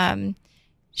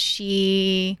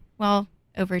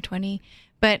 Over 20,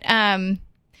 but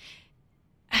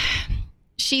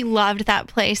she loved that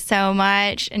place so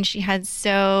much, and she had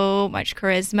so much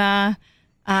charisma.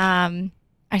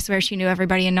 I swear she knew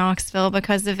everybody in Knoxville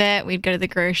because of it. We'd go to the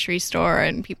grocery store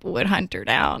and people would hunt her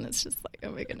down. It's just like,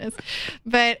 oh my goodness.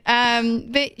 But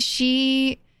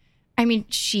she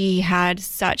had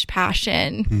such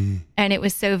passion, and it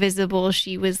was so visible.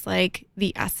 She was like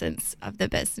the essence of the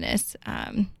business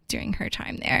during her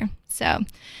time there. So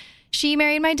she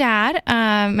married my dad.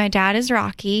 My dad is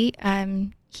Rocky.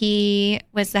 He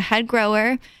was the head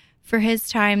grower for his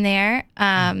time there.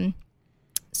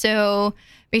 So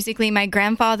basically, my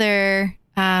grandfather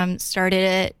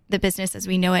started the business as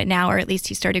we know it now, or at least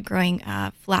he started growing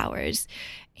flowers.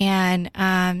 And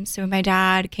so when my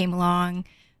dad came along,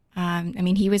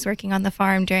 he was working on the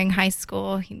farm during high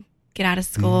school. He'd get out of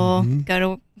school,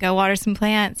 go water some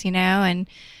plants,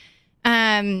 and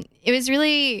it was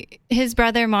really his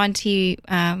brother Monty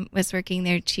was working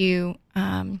there too,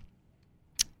 and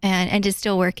is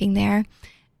still working there.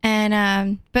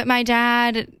 And but my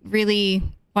dad really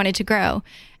wanted to grow,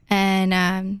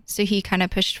 and so he kind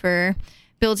of pushed for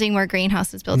building more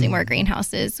greenhouses,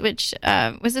 which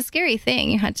was a scary thing.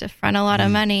 You had to front a lot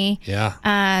of money,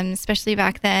 especially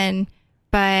back then.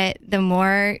 But the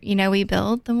more we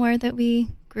built, the more that we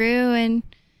grew, and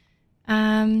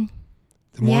the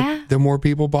more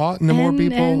people bought, and the more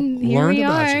people learned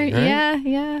about you. Right?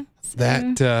 Yeah.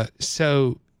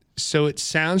 So it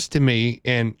sounds to me,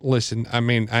 and listen,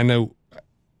 I know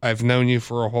I've known you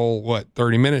for a whole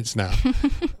 30 minutes now,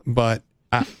 but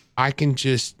I can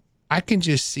just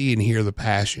see and hear the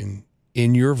passion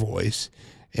in your voice,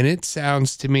 and it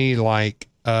sounds to me like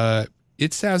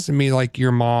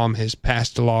your mom has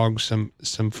passed along some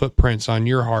footprints on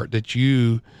your heart that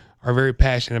you are very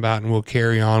passionate about and will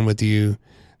carry on with you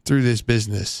through this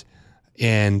business,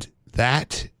 and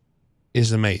that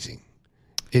is amazing.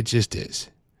 It just is.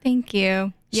 Thank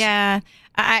you. Yeah,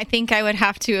 I think I would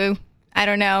have to, I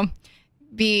don't know,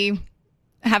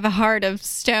 have a heart of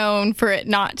stone for it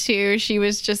not to. She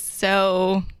was just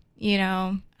so,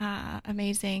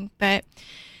 amazing. But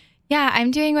yeah, I'm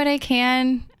doing what I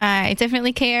can. I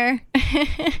definitely care.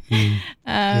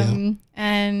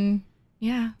 And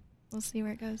yeah, we'll see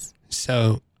where it goes.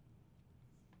 So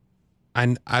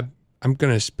I'm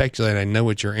going to speculate. I know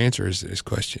what your answer is to this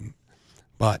question,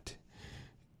 but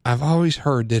I've always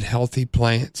heard that healthy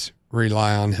plants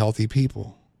rely on healthy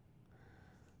people.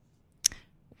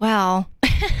 Well,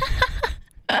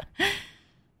 I've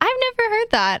never heard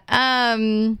that.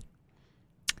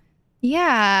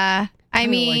 Yeah. I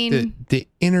mean, like the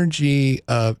energy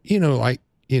of,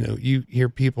 you hear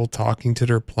people talking to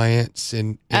their plants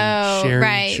and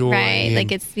sharing joy. Right.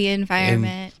 Like it's the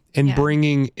environment. And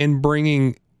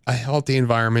bringing a healthy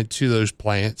environment to those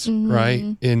plants,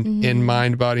 right? In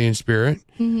mind, body, and spirit.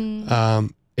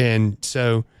 And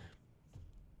so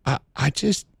I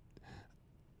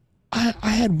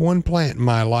had one plant in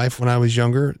my life when I was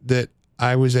younger that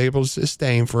I was able to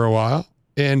sustain for a while.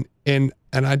 And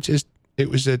it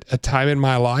was a time in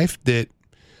my life that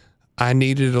I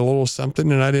needed a little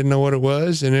something and I didn't know what it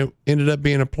was. And it ended up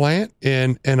being a plant,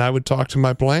 and I would talk to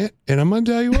my plant, and I'm going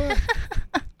to tell you what,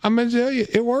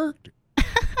 it worked.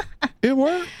 It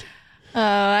worked. Oh,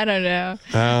 I don't know.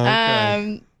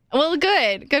 Okay. Well,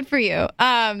 good for you.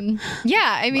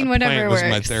 Yeah, My whatever was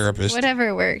works. my therapist.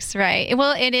 Whatever works, right?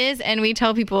 Well, it is, and we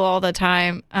tell people all the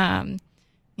time,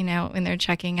 when they're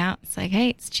checking out, it's like, hey,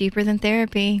 it's cheaper than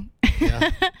therapy.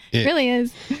 Yeah, it really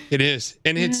is. It is,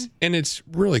 and it's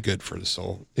really good for the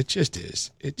soul. It just is.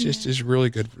 It just is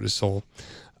really good for the soul.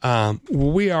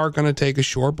 We are going to take a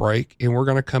short break, and we're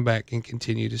going to come back and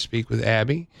continue to speak with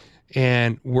Abby,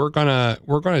 and we're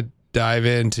gonna dive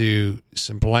into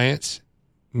some plants.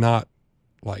 Not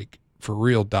like for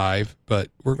real dive, but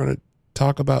we're going to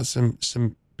talk about some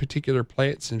particular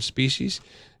plants and species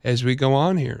as we go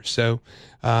on here. So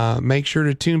make sure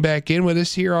to tune back in with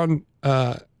us here on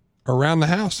Around the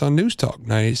House on News Talk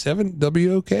 97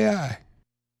 WOKI.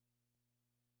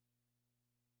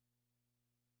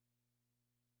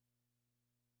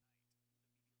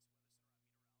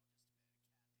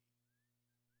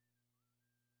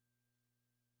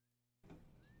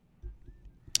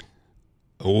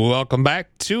 Welcome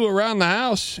back to Around the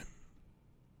House.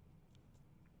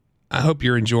 I hope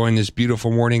you're enjoying this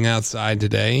beautiful morning outside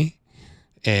today.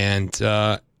 And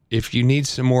if you need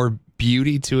some more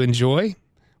beauty to enjoy,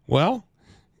 well,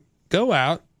 go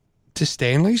out to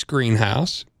Stanley's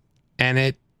greenhouse, and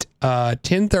at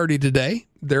 10:30 today,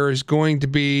 there is going to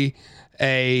be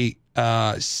a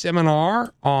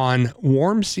seminar on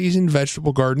warm season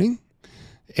vegetable gardening.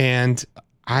 And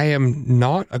I am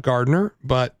not a gardener,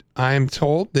 but I am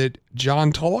told that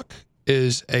John Tullock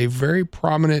is a very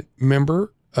prominent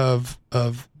member of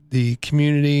the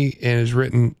community and has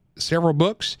written several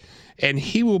books, and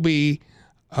he will be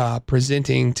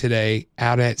presenting today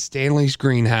out at Stanley's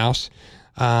greenhouse.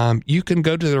 You can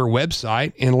go to their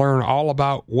website and learn all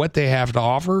about what they have to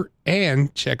offer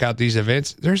and check out these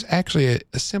events. There's actually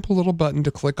a simple little button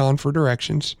to click on for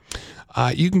directions.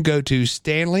 You can go to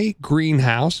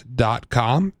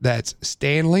stanleygreenhouse.com. That's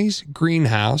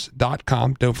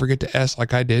stanleysgreenhouse.com. Don't forget to S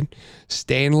like I did.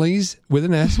 Stanley's with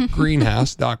an S,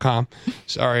 greenhouse.com.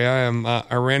 Sorry, I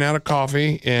ran out of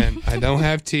coffee and I don't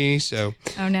have tea, so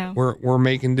oh no, we're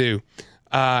making do.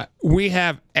 We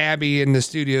have Abby in the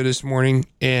studio this morning,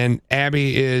 and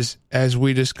Abby is, as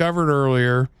we discovered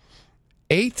earlier,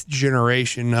 8th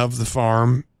generation of the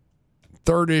farm,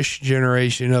 3rd-ish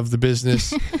generation of the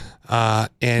business.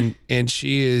 And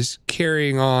she is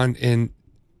carrying on, and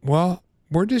well,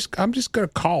 I'm just going to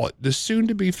call it the soon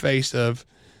to be face of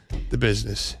the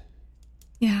business.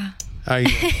 Yeah.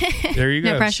 There you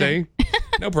go. No pressure. See?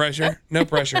 No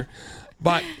pressure.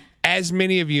 But as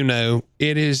many of you know,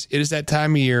 it is that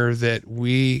time of year that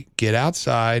we get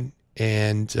outside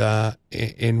and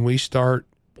we start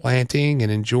planting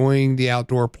and enjoying the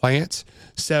outdoor plants.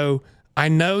 So I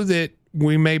know that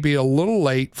we may be a little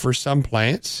late for some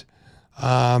plants.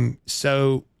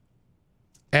 So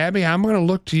Abby, I'm going to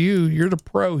look to you. You're the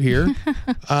pro here.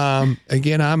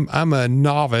 Again, I'm a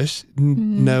novice,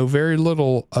 know very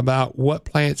little about what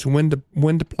plants, when to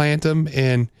plant them,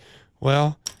 and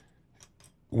well,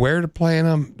 where to plant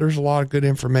them. There's a lot of good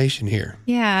information here.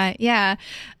 Yeah.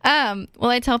 Well,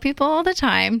 I tell people all the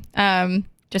time,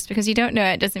 just because you don't know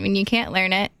it doesn't mean you can't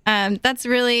learn it. That's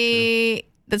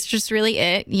just really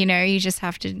it. You know, you just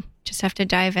have to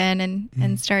dive in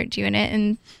and start doing it.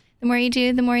 And the more you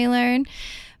do, the more you learn.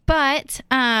 But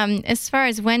as far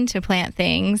as when to plant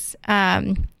things,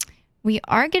 we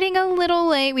are getting a little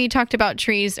late. We talked about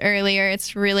trees earlier.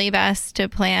 It's really best to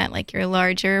plant like your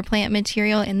larger plant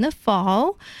material in the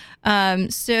fall,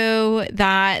 so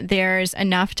that there's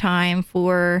enough time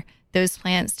for those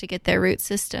plants to get their root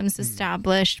systems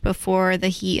established before the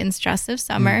heat and stress of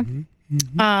summer.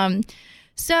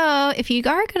 So if you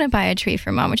are going to buy a tree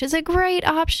for Mom, which is a great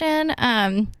option,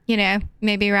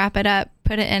 maybe wrap it up,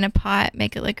 put it in a pot,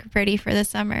 make it look pretty for the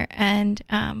summer, and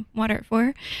water it for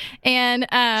her, and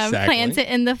plant it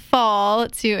in the fall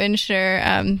to ensure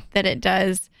that it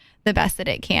does the best that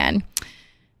it can.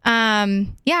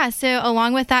 So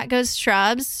along with that goes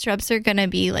shrubs. Shrubs are going to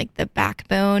be like the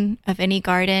backbone of any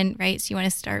garden, right? So you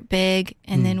want to start big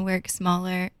and then work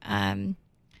smaller.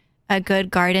 A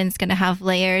good garden's going to have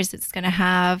layers. It's going to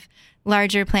have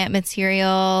larger plant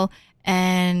material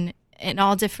and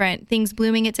all different things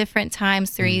blooming at different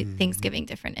times, things giving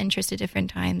different interest at different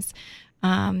times.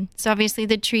 So obviously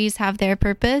the trees have their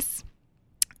purpose.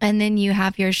 And then you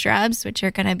have your shrubs, which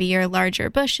are going to be your larger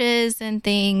bushes and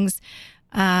things.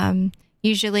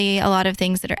 Usually a lot of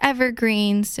things that are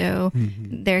evergreen. So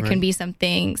there can be some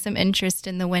interest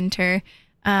in the winter.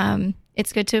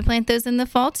 It's good to plant those in the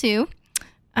fall too.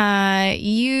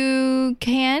 You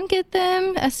can get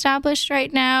them established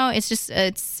right now.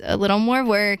 It's a little more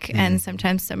work, and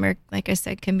sometimes summer, like I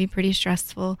said, can be pretty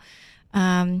stressful.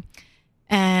 But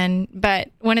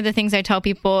one of the things I tell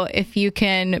people, if you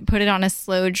can put it on a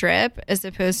slow drip as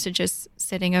opposed to just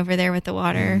sitting over there with the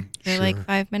water for like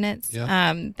 5 minutes,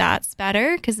 that's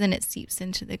better because then it seeps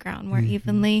into the ground more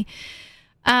evenly.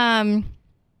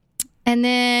 And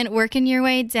then working your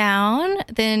way down,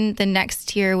 then the next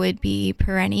tier would be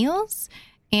perennials.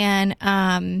 And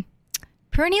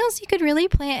perennials you could really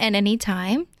plant at any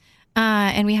time.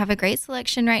 And we have a great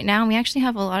selection right now. And we actually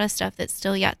have a lot of stuff that's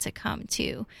still yet to come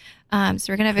too. So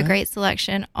we're going to have a great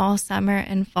selection all summer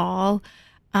and fall.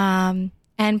 And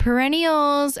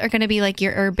perennials are going to be like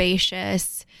your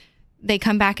herbaceous. They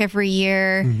come back every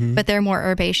year, but they're more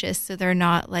herbaceous. So they're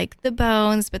not like the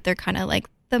bones, but they're kind of like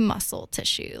the muscle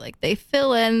tissue. Like they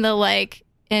fill in the like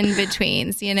in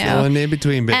betweens, you know, filling in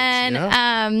between bits.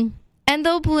 And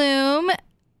they'll bloom,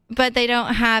 but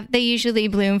they usually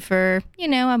bloom for,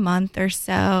 a month or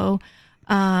so.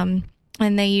 And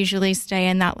they usually stay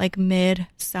in that like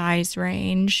mid-size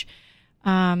range.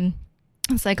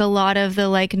 It's like a lot of the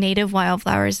like native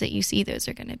wildflowers that you see, those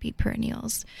are going to be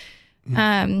perennials.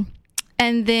 And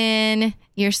then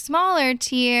your smaller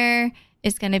tier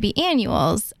is going to be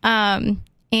annuals.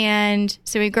 And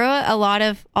so we grow a lot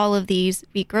of all of these.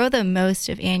 We grow the most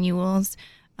of annuals,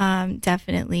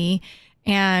 definitely.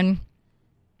 And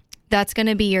that's going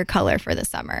to be your color for the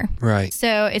summer. Right.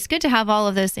 So it's good to have all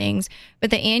of those things, but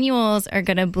the annuals are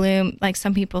going to bloom. Like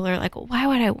some people are like, well, why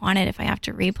would I want it if I have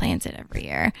to replant it every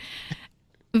year?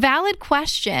 Valid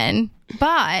question,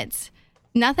 but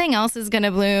nothing else is going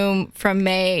to bloom from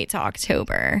May to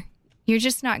October. You're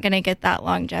just not going to get that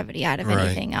longevity out of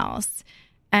anything else.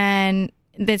 And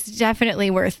it's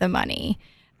definitely worth the money.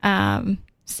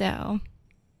 So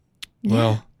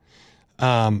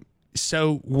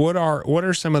what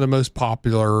are some of the most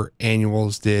popular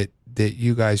annuals that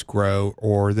you guys grow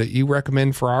or that you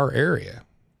recommend for our area?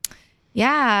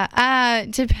 Yeah,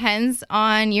 depends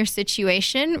on your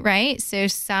situation, right? So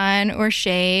sun or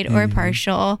shade or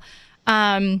partial.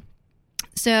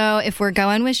 So if we're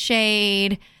going with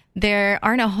shade, there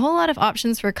aren't a whole lot of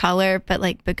options for color, but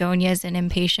like begonias and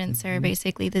impatiens are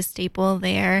basically the staple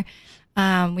there.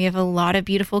 We have a lot of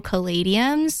beautiful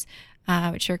caladiums,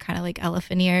 which are kind of like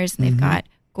elephant ears. And they've got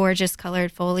gorgeous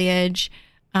colored foliage.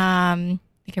 They can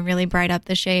really bright up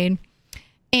the shade.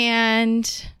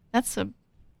 And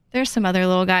there's some other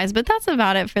little guys, but that's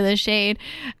about it for the shade.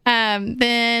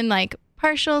 Then like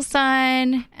partial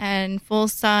sun and full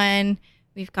sun.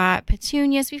 We've got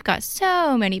petunias. We've got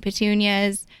so many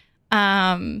petunias.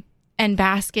 And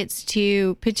baskets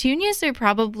too. Petunias are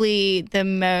probably the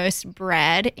most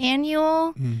bred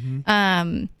annual.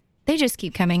 They just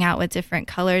keep coming out with different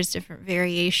colors, different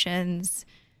variations.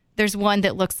 There's one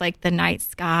that looks like the night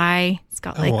sky. It's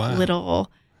got like little,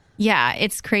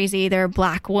 it's crazy. There are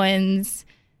black ones.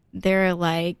 There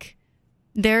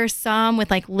are some with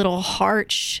like little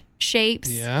heart shapes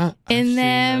in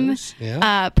them.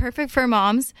 Perfect for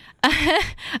moms.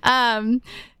 I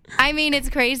mean, it's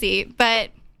crazy, but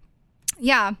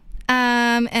yeah.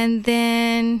 And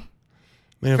then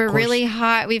for really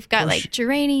hot, we've got like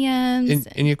geraniums.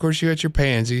 And of course, you got your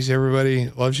pansies. Everybody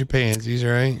loves your pansies,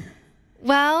 right?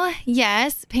 Well,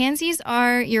 yes. Pansies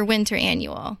are your winter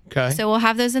annual. Okay. So we'll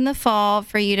have those in the fall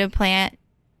for you to plant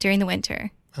during the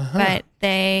winter. But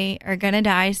they are going to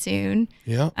die soon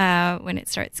when it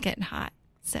starts getting hot.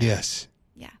 So, yes.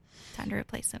 Yeah. Time to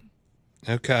replace them.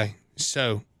 Okay.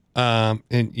 So,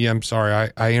 I'm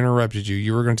sorry. I interrupted you.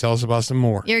 You were going to tell us about some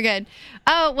more. You're good.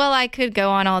 Oh, well, I could go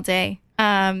on all day.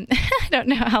 I don't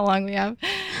know how long we have.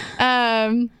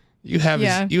 You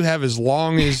have as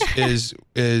long as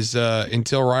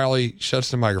until Riley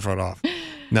shuts the microphone off.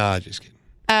 Nah, just kidding.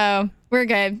 Oh, we're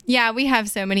good. Yeah, we have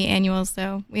so many annuals,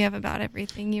 so we have about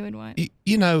everything you would want.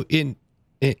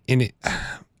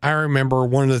 I remember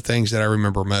one of the things that I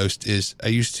remember most is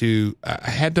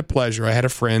I had a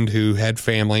friend who had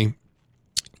family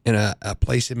in a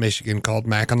place in Michigan called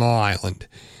Mackinac Island.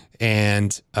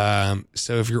 And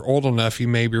so if you're old enough, you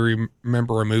maybe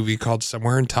remember a movie called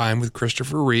Somewhere in Time with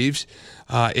Christopher Reeves.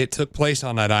 It took place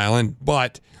on that island,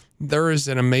 but there is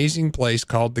an amazing place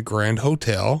called the Grand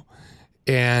Hotel.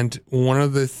 And one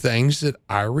of the things that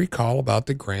I recall about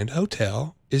the Grand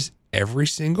Hotel is every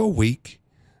single week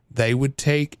they would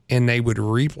take and they would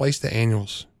replace the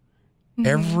annuals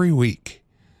every week.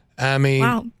 I mean,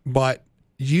 wow. But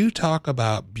you talk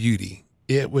about beauty.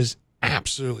 It was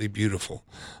absolutely beautiful.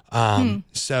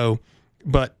 So,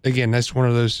 but again, that's one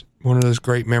of those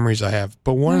great memories I have.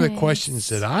 But one of the questions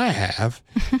that I have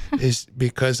is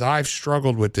because I've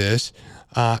struggled with this,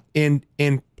 in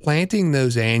planting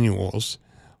those annuals,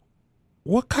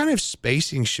 what kind of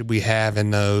spacing should we have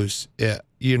in those?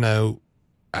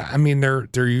 I mean, they're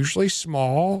usually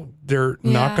small. They're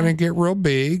not going to get real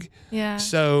big. Yeah.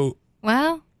 So,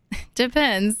 well,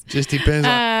 depends. Just depends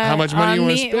on how much money you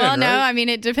want to spend. Well, no, right? I mean,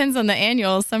 it depends on the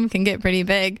annuals. Some can get pretty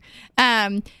big.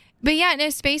 But yeah, no,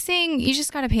 spacing, you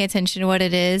just got to pay attention to what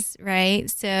it is, right?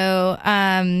 So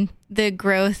the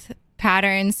growth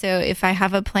pattern. So if I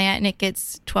have a plant and it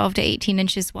gets 12 to 18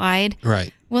 inches wide,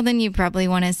 right? Well, then you probably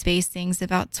want to space things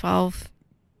about 12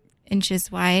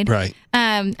 inches wide. Right.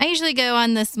 I usually go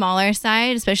on the smaller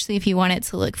side, especially if you want it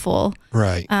to look full.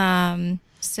 Right.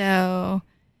 So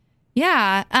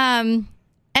yeah.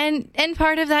 And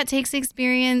part of that takes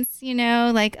experience,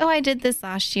 like, oh, I did this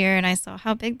last year and I saw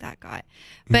how big that got.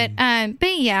 But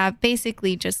yeah,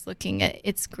 basically just looking at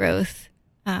its growth,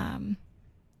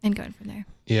 and going from there.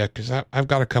 Yeah. Cause I've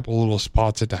got a couple little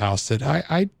spots at the house that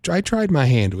I tried my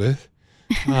hand with.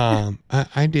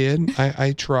 I did.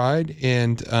 I tried.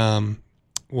 And,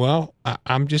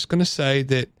 I'm just going to say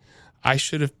that I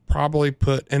should have probably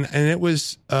put, and it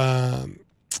was,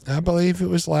 I believe it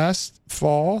was last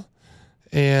fall.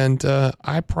 And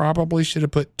I probably should have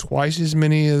put twice as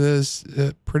many of those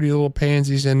pretty little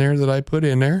pansies in there that I put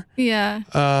in there. Yeah.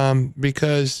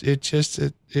 Because it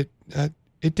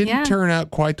didn't turn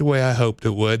out quite the way I hoped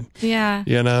it would. Yeah.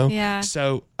 Yeah.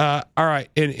 So, all right.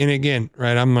 And again,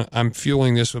 right, I'm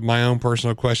fueling this with my own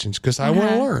personal questions because I want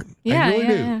to learn. Yeah. I really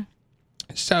do. Yeah.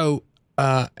 So,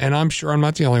 and I'm sure I'm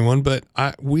not the only one, but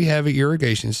we have an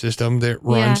irrigation system that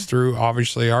runs through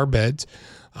obviously our beds.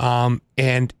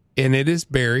 And it is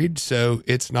buried. So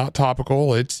it's not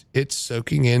topical. It's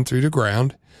soaking in through the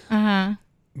ground.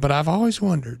 But I've always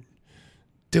wondered,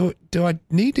 do I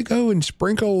need to go and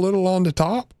sprinkle a little on the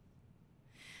top?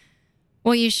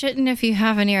 Well, you shouldn't if you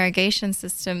have an irrigation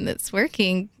system that's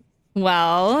working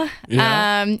well.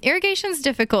 Yeah. Irrigation's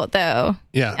difficult though.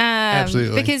 Yeah,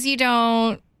 absolutely. Because you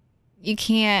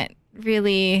can't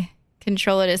really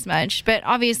control it as much. But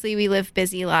obviously we live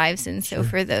busy lives, and so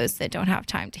for those that don't have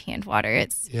time to hand water,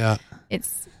 it's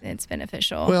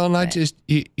beneficial. Well, and I just,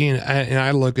 and I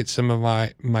look at some of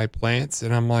my plants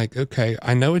and I'm like, okay,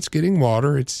 I know it's getting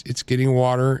water. It's getting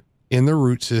water in the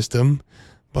root system,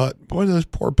 but boy, those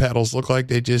poor petals look like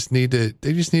they just need to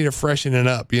freshen it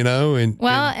up,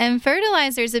 and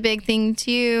fertilizer is a big thing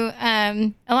too.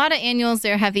 A lot of annuals,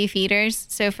 they're heavy feeders.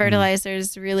 So fertilizer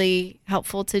is really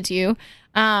helpful to do.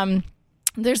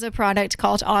 There's a product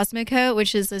called Osmocote,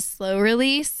 which is a slow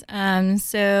release.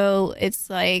 So it's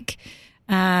like,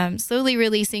 slowly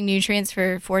releasing nutrients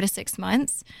for 4 to 6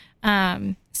 months.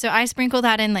 So I sprinkle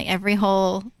that in like every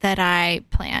hole that I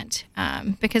plant,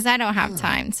 because I don't have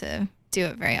time to do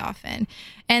it very often.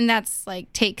 And that's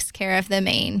like takes care of the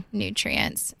main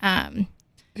nutrients.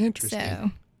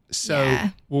 Interesting.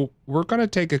 Well, we're going to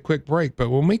take a quick break, but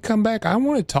when we come back, I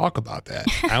want to talk about that.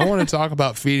 I want to talk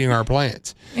about feeding our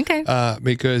plants. Okay.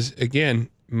 Because again,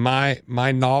 my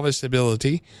novice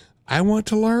ability, I want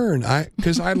to learn.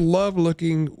 Because I love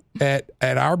looking at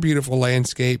our beautiful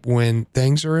landscape when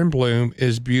things are in bloom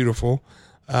is beautiful.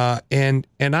 And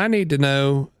I need to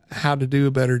know how to do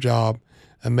a better job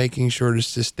of making sure to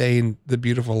sustain the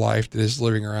beautiful life that is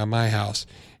living around my house.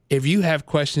 If you have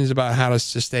questions about how to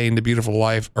sustain the beautiful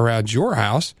life around your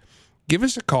house, give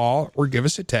us a call or give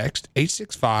us a text,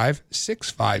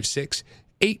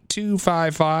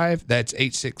 865-656-8255. That's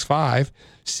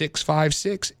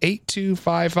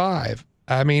 865-656-8255.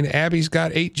 I mean, Abby's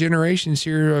got 8 generations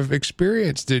here of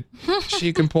experience that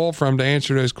she can pull from to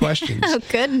answer those questions. Oh,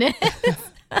 goodness.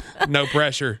 No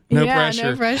pressure. No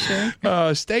pressure. No pressure.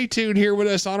 Stay tuned here with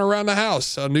us on Around the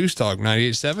House on News Talk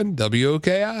 98.7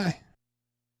 WOKI.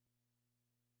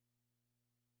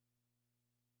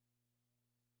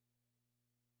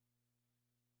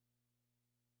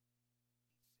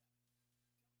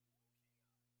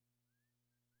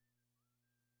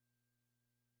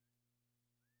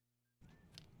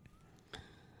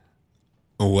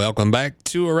 Welcome back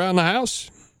to Around the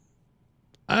House.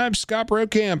 I'm Scott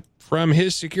Brokamp from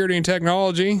His Security and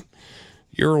Technology,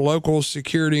 your local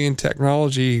security and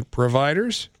technology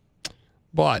providers.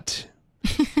 But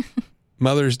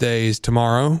Mother's Day is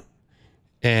tomorrow,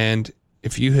 and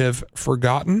if you have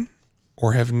forgotten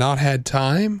or have not had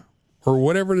time, or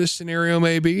whatever the scenario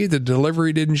may be, the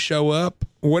delivery didn't show up,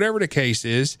 whatever the case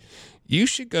is, you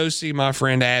should go see my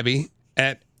friend Abby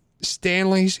at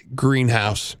Stanley's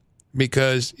Greenhouse.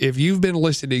 Because if you've been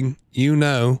listening, you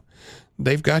know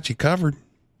they've got you covered.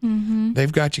 Mm-hmm.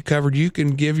 They've got you covered. You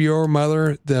can give your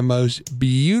mother the most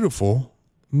beautiful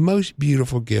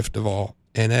gift of all.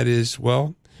 And that is,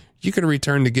 well, you can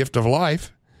return the gift of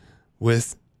life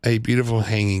with a beautiful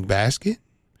hanging basket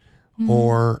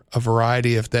or a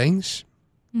variety of things.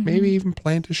 Maybe even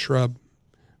plant a shrub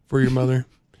for your mother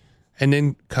and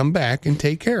then come back and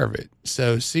take care of it.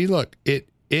 So see, look, it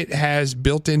has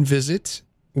built-in visits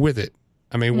with it.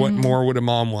 I mean, what more would a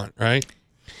mom want, right?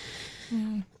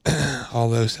 All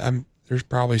those, there's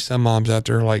probably some moms out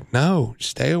there like, no,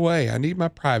 stay away. I need my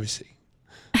privacy.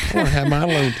 I want to have my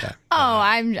alone time.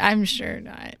 I'm sure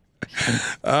not.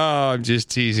 I'm just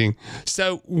teasing.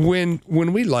 So when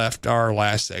we left our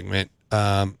last segment,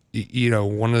 one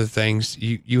of the things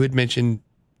you had mentioned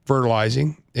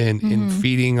fertilizing and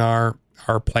feeding our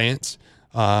plants,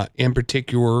 in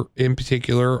particular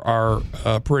our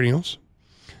perennials.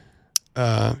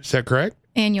 Is that correct?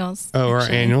 Annuals. Oh, our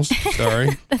annuals. Sorry.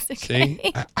 That's okay.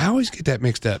 See, I always get that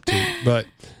mixed up too. But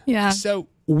yeah. So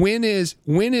when is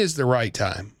the right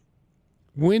time?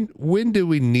 When do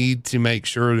we need to make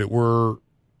sure that we're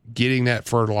getting that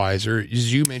fertilizer?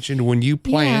 As you mentioned, when you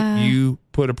plant, you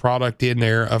put a product in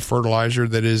there, a fertilizer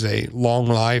that is a long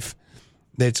life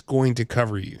that's going to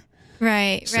cover you.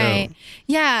 Right.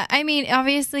 Yeah. I mean,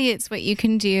 obviously it's what you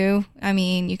can do. I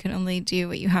mean, you can only do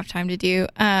what you have time to do.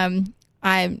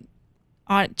 I'm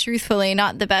truthfully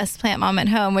not the best plant mom at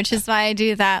home, which is why I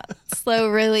do that slow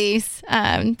release.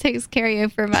 Takes care of you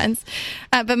for months.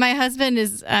 But my husband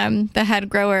is the head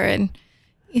grower, and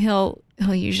he'll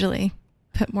usually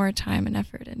put more time and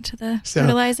effort into the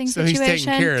fertilizing situation. So he's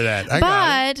taking care of that. I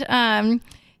got it.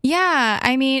 Yeah,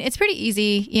 I mean, it's pretty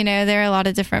easy. There are a lot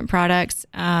of different products,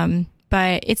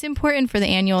 but it's important for the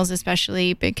annuals,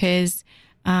 especially because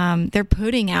they're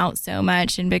putting out so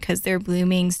much, and because they're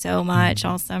blooming so much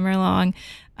all summer long.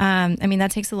 I mean, that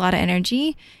takes a lot of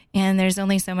energy, and there's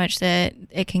only so much that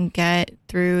it can get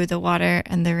through the water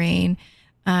and the rain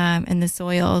and the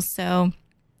soil. So,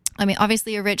 I mean,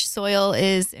 obviously a rich soil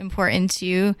is important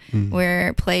too.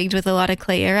 We're plagued with a lot of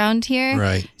clay around here.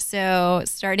 Right. So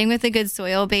starting with a good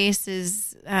soil base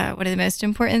is one of the most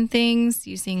important things,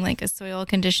 using like a soil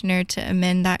conditioner to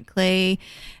amend that clay,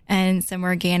 and some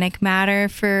organic matter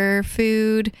for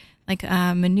food, like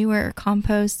manure or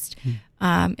compost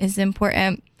is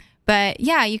important. But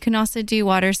yeah, you can also do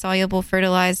water soluble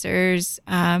fertilizers,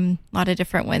 a lot of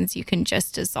different ones you can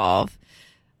just dissolve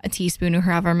a teaspoon or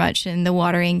however much in the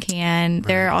watering can. Right.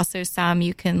 There are also some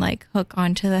you can like hook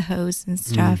onto the hose and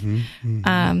stuff.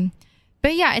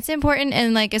 But yeah, it's important.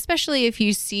 And like, especially if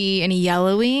you see any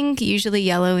yellowing, usually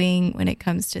yellowing when it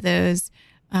comes to those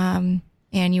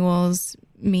annuals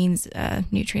means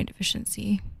nutrient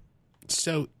deficiency.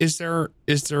 So is there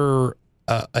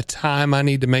a time I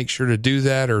need to make sure to do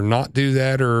that or not do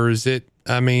that? Or is it,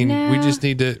 I mean, we just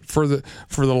need to, for the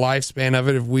lifespan of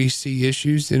it, if we see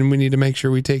issues, then we need to make sure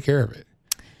we take care of it.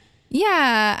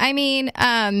 Yeah. I mean,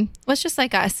 well, it's just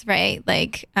like us, right?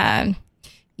 Like,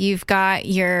 you've got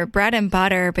your bread and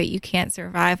butter, but you can't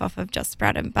survive off of just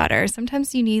bread and butter.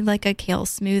 Sometimes you need like a kale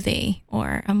smoothie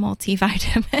or a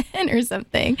multivitamin or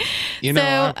something.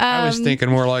 I was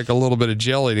thinking more like a little bit of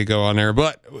jelly to go on there,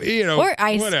 but or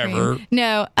ice whatever. Cream.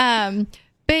 No.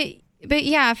 But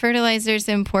yeah, fertilizer is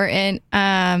important.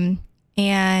 And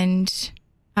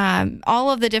all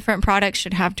of the different products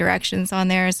should have directions on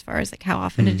there as far as like how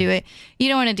often to do it. You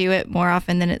don't want to do it more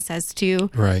often than it says to.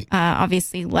 Right.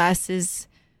 Obviously less is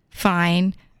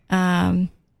fine.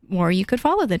 Or you could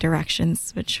follow the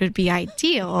directions, which would be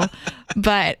ideal.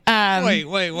 But wait,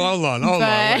 hold on.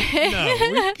 Wait. No,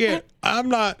 we can't. I'm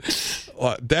not.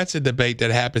 Well, that's a debate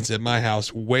that happens at my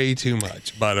house way too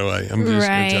much. By the way, I'm just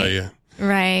going to tell you.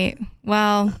 Right.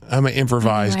 Well, I'm an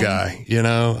improvise guy.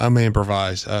 I'm an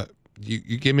improvise.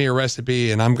 You give me a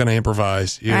recipe, and I'm going to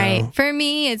improvise. You know? For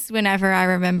me, it's whenever I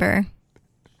remember.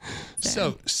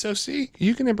 So see,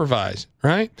 you can improvise,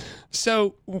 right?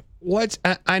 So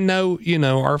I know,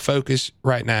 our focus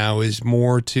right now is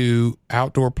more to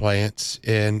outdoor plants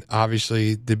and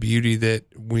obviously the beauty that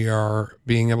we are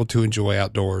being able to enjoy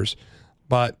outdoors.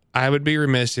 But I would be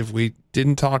remiss if we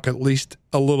didn't talk at least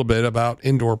a little bit about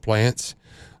indoor plants,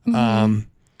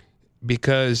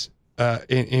 because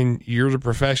and you're the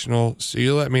professional, so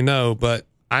you let me know, but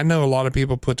I know a lot of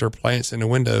people put their plants in the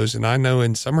windows, and I know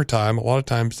in summertime, a lot of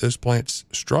times those plants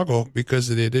struggle because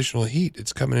of the additional heat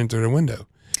that's coming in through the window.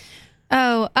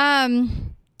 Oh,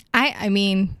 I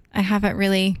mean, I haven't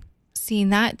really seen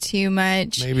that too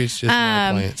much. Maybe it's just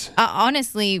my plants.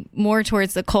 Honestly, more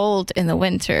towards the cold in the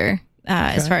winter,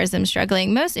 as far as them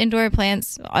struggling. Most indoor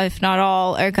plants, if not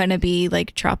all, are going to be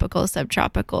like tropical,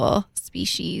 subtropical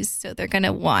species, so they're going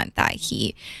to want that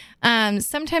heat.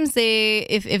 Sometimes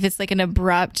if it's like an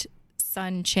abrupt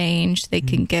sun change, they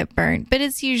can get burnt, but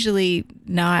it's usually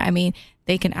not. I mean,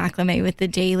 they can acclimate with the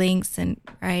day lengths and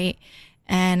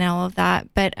all of that.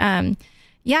 But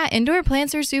yeah, indoor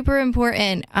plants are super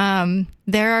important.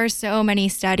 There are so many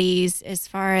studies as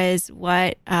far as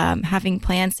what having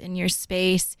plants in your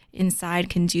space inside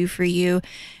can do for you,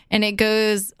 and it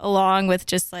goes along with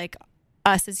just like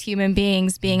us as human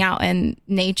beings being out in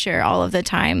nature all of the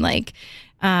time. Like,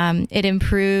 it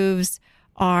improves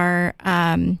our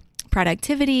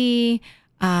productivity,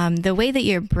 the way that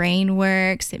your brain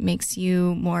works. It makes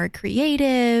you more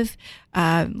creative,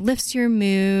 lifts your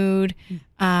mood.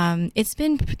 There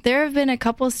have been a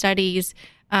couple studies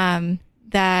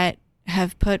that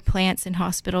have put plants in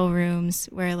hospital rooms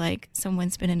where like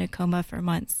someone's been in a coma for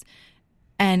months,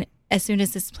 and as soon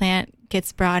as this plant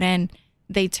gets brought in,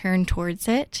 they turn towards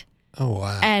it. Oh,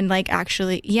 wow. And like,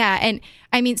 actually, yeah. And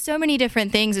I mean, so many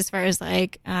different things as far as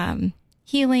like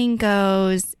healing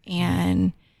goes.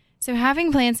 And so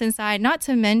having plants inside, not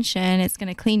to mention, it's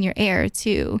going to clean your air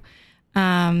too.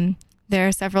 There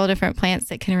are several different plants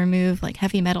that can remove like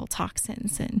heavy metal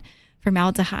toxins and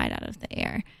formaldehyde out of the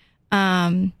air.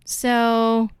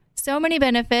 So many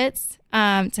benefits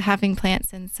to having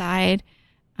plants inside.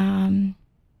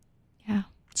 Yeah.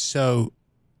 So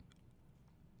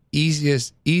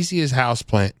easiest house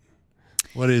plant.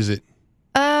 What is it?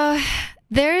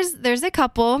 There's a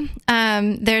couple.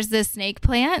 There's the snake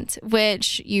plant,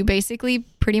 which you basically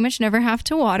pretty much never have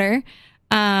to water.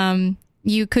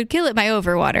 You could kill it by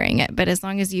overwatering it, but as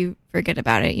long as you forget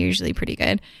about it, you're usually pretty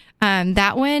good.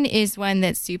 That one is one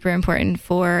that's super important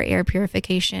for air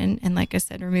purification. And like I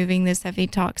said, removing those heavy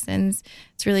toxins.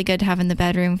 It's really good to have in the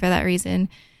bedroom for that reason.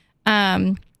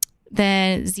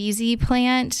 The ZZ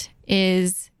plant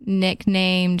is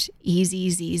nicknamed Easy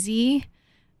ZZ.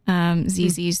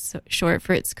 ZZ is short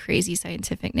for its crazy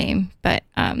scientific name, but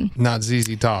Not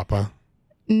ZZ Top, huh?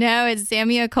 no, it's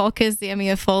Zamioculcas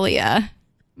zamiofolia.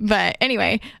 But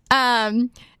anyway, and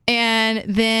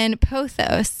then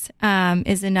pothos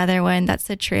is another one that's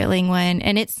a trailing one,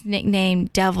 and it's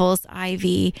nicknamed Devil's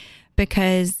Ivy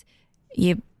because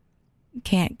you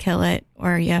can't kill it,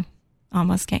 or you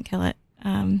almost can't kill it.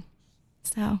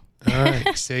 So. All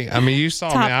right. See, I mean, you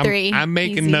saw Top me. three. I'm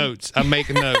making Easy. notes. I'm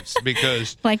making notes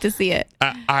because Like to see it.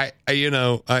 I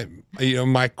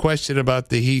my question about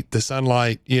the heat, the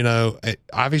sunlight,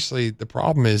 obviously the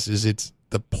problem is it's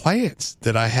the plants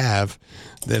that I have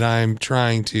that I'm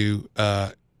trying to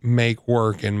make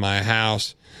work in my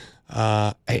house.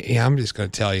 I'm just going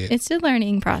to tell you, It's a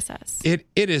learning process. it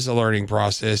is a learning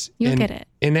process. You'll and, get it.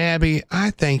 And Abby,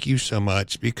 I thank you so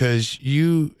much because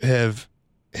you have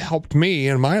helped me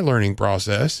in my learning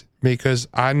process, because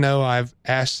I know I've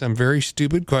asked some very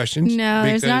stupid questions. No,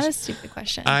 there's not a because stupid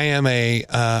question. I am a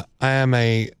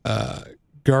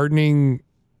gardening.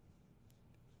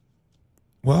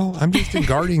 Well, I'm just a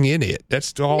gardening idiot.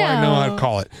 That's all I know how to No.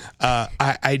 call it.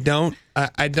 I don't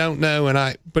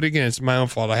know, but again, it's my own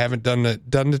fault. I haven't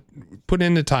put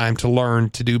in the time to learn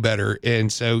to do better,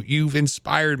 and so you've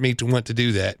inspired me to want to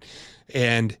do that,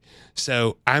 and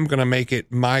so I'm going to make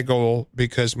it my goal,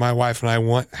 because my wife and I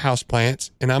want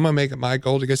houseplants, and I'm going to make it my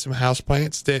goal to get some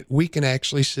houseplants that we can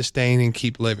actually sustain and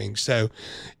keep living. So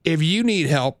if you need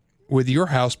help with your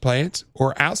houseplants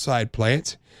or outside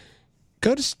plants,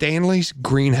 go to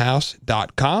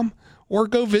stanleysgreenhouse.com or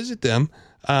go visit them.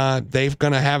 They're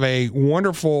going to have a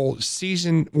wonderful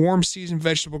warm season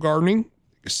vegetable gardening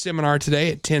seminar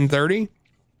today at 10:30.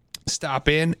 Stop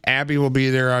in. Abby will be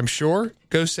there, I'm sure.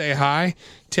 Go say hi.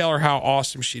 Tell her how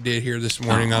awesome she did here this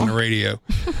morning on the radio.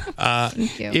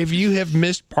 Thank you. If you have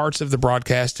missed parts of the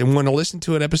broadcast and want to listen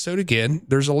to an episode again,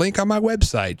 there's a link on my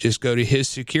website. Just go to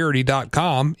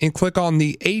hissecurity.com and click on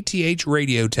the ATH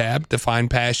radio tab to find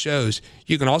past shows.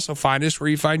 You can also find us where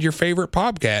you find your favorite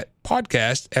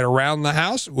podcast at Around the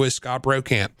House with Scott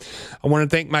Brokamp. I want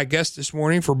to thank my guest this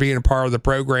morning for being a part of the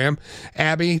program.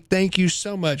 Abby, thank you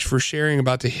so much for sharing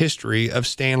about the history of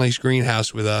Stanley's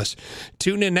Greenhouse with us.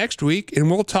 Tune in next week and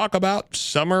we'll talk about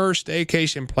summer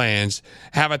staycation plans.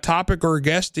 Have a topic or a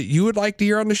guest that you would like to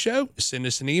hear on the show? Send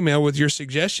us an email with your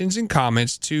suggestions and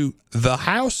comments to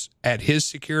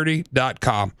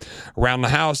thehouse@hissecurity.com. Around the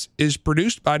House is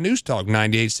produced by News Talk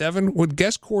 98.7 with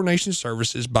guest coordination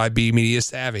services by B Media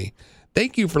Savvy.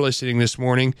 Thank you for listening this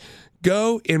morning.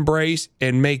 Go embrace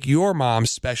and make your mom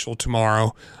special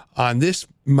tomorrow on this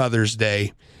Mother's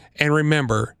Day. And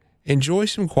remember, enjoy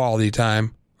some quality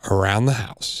time around the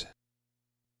house.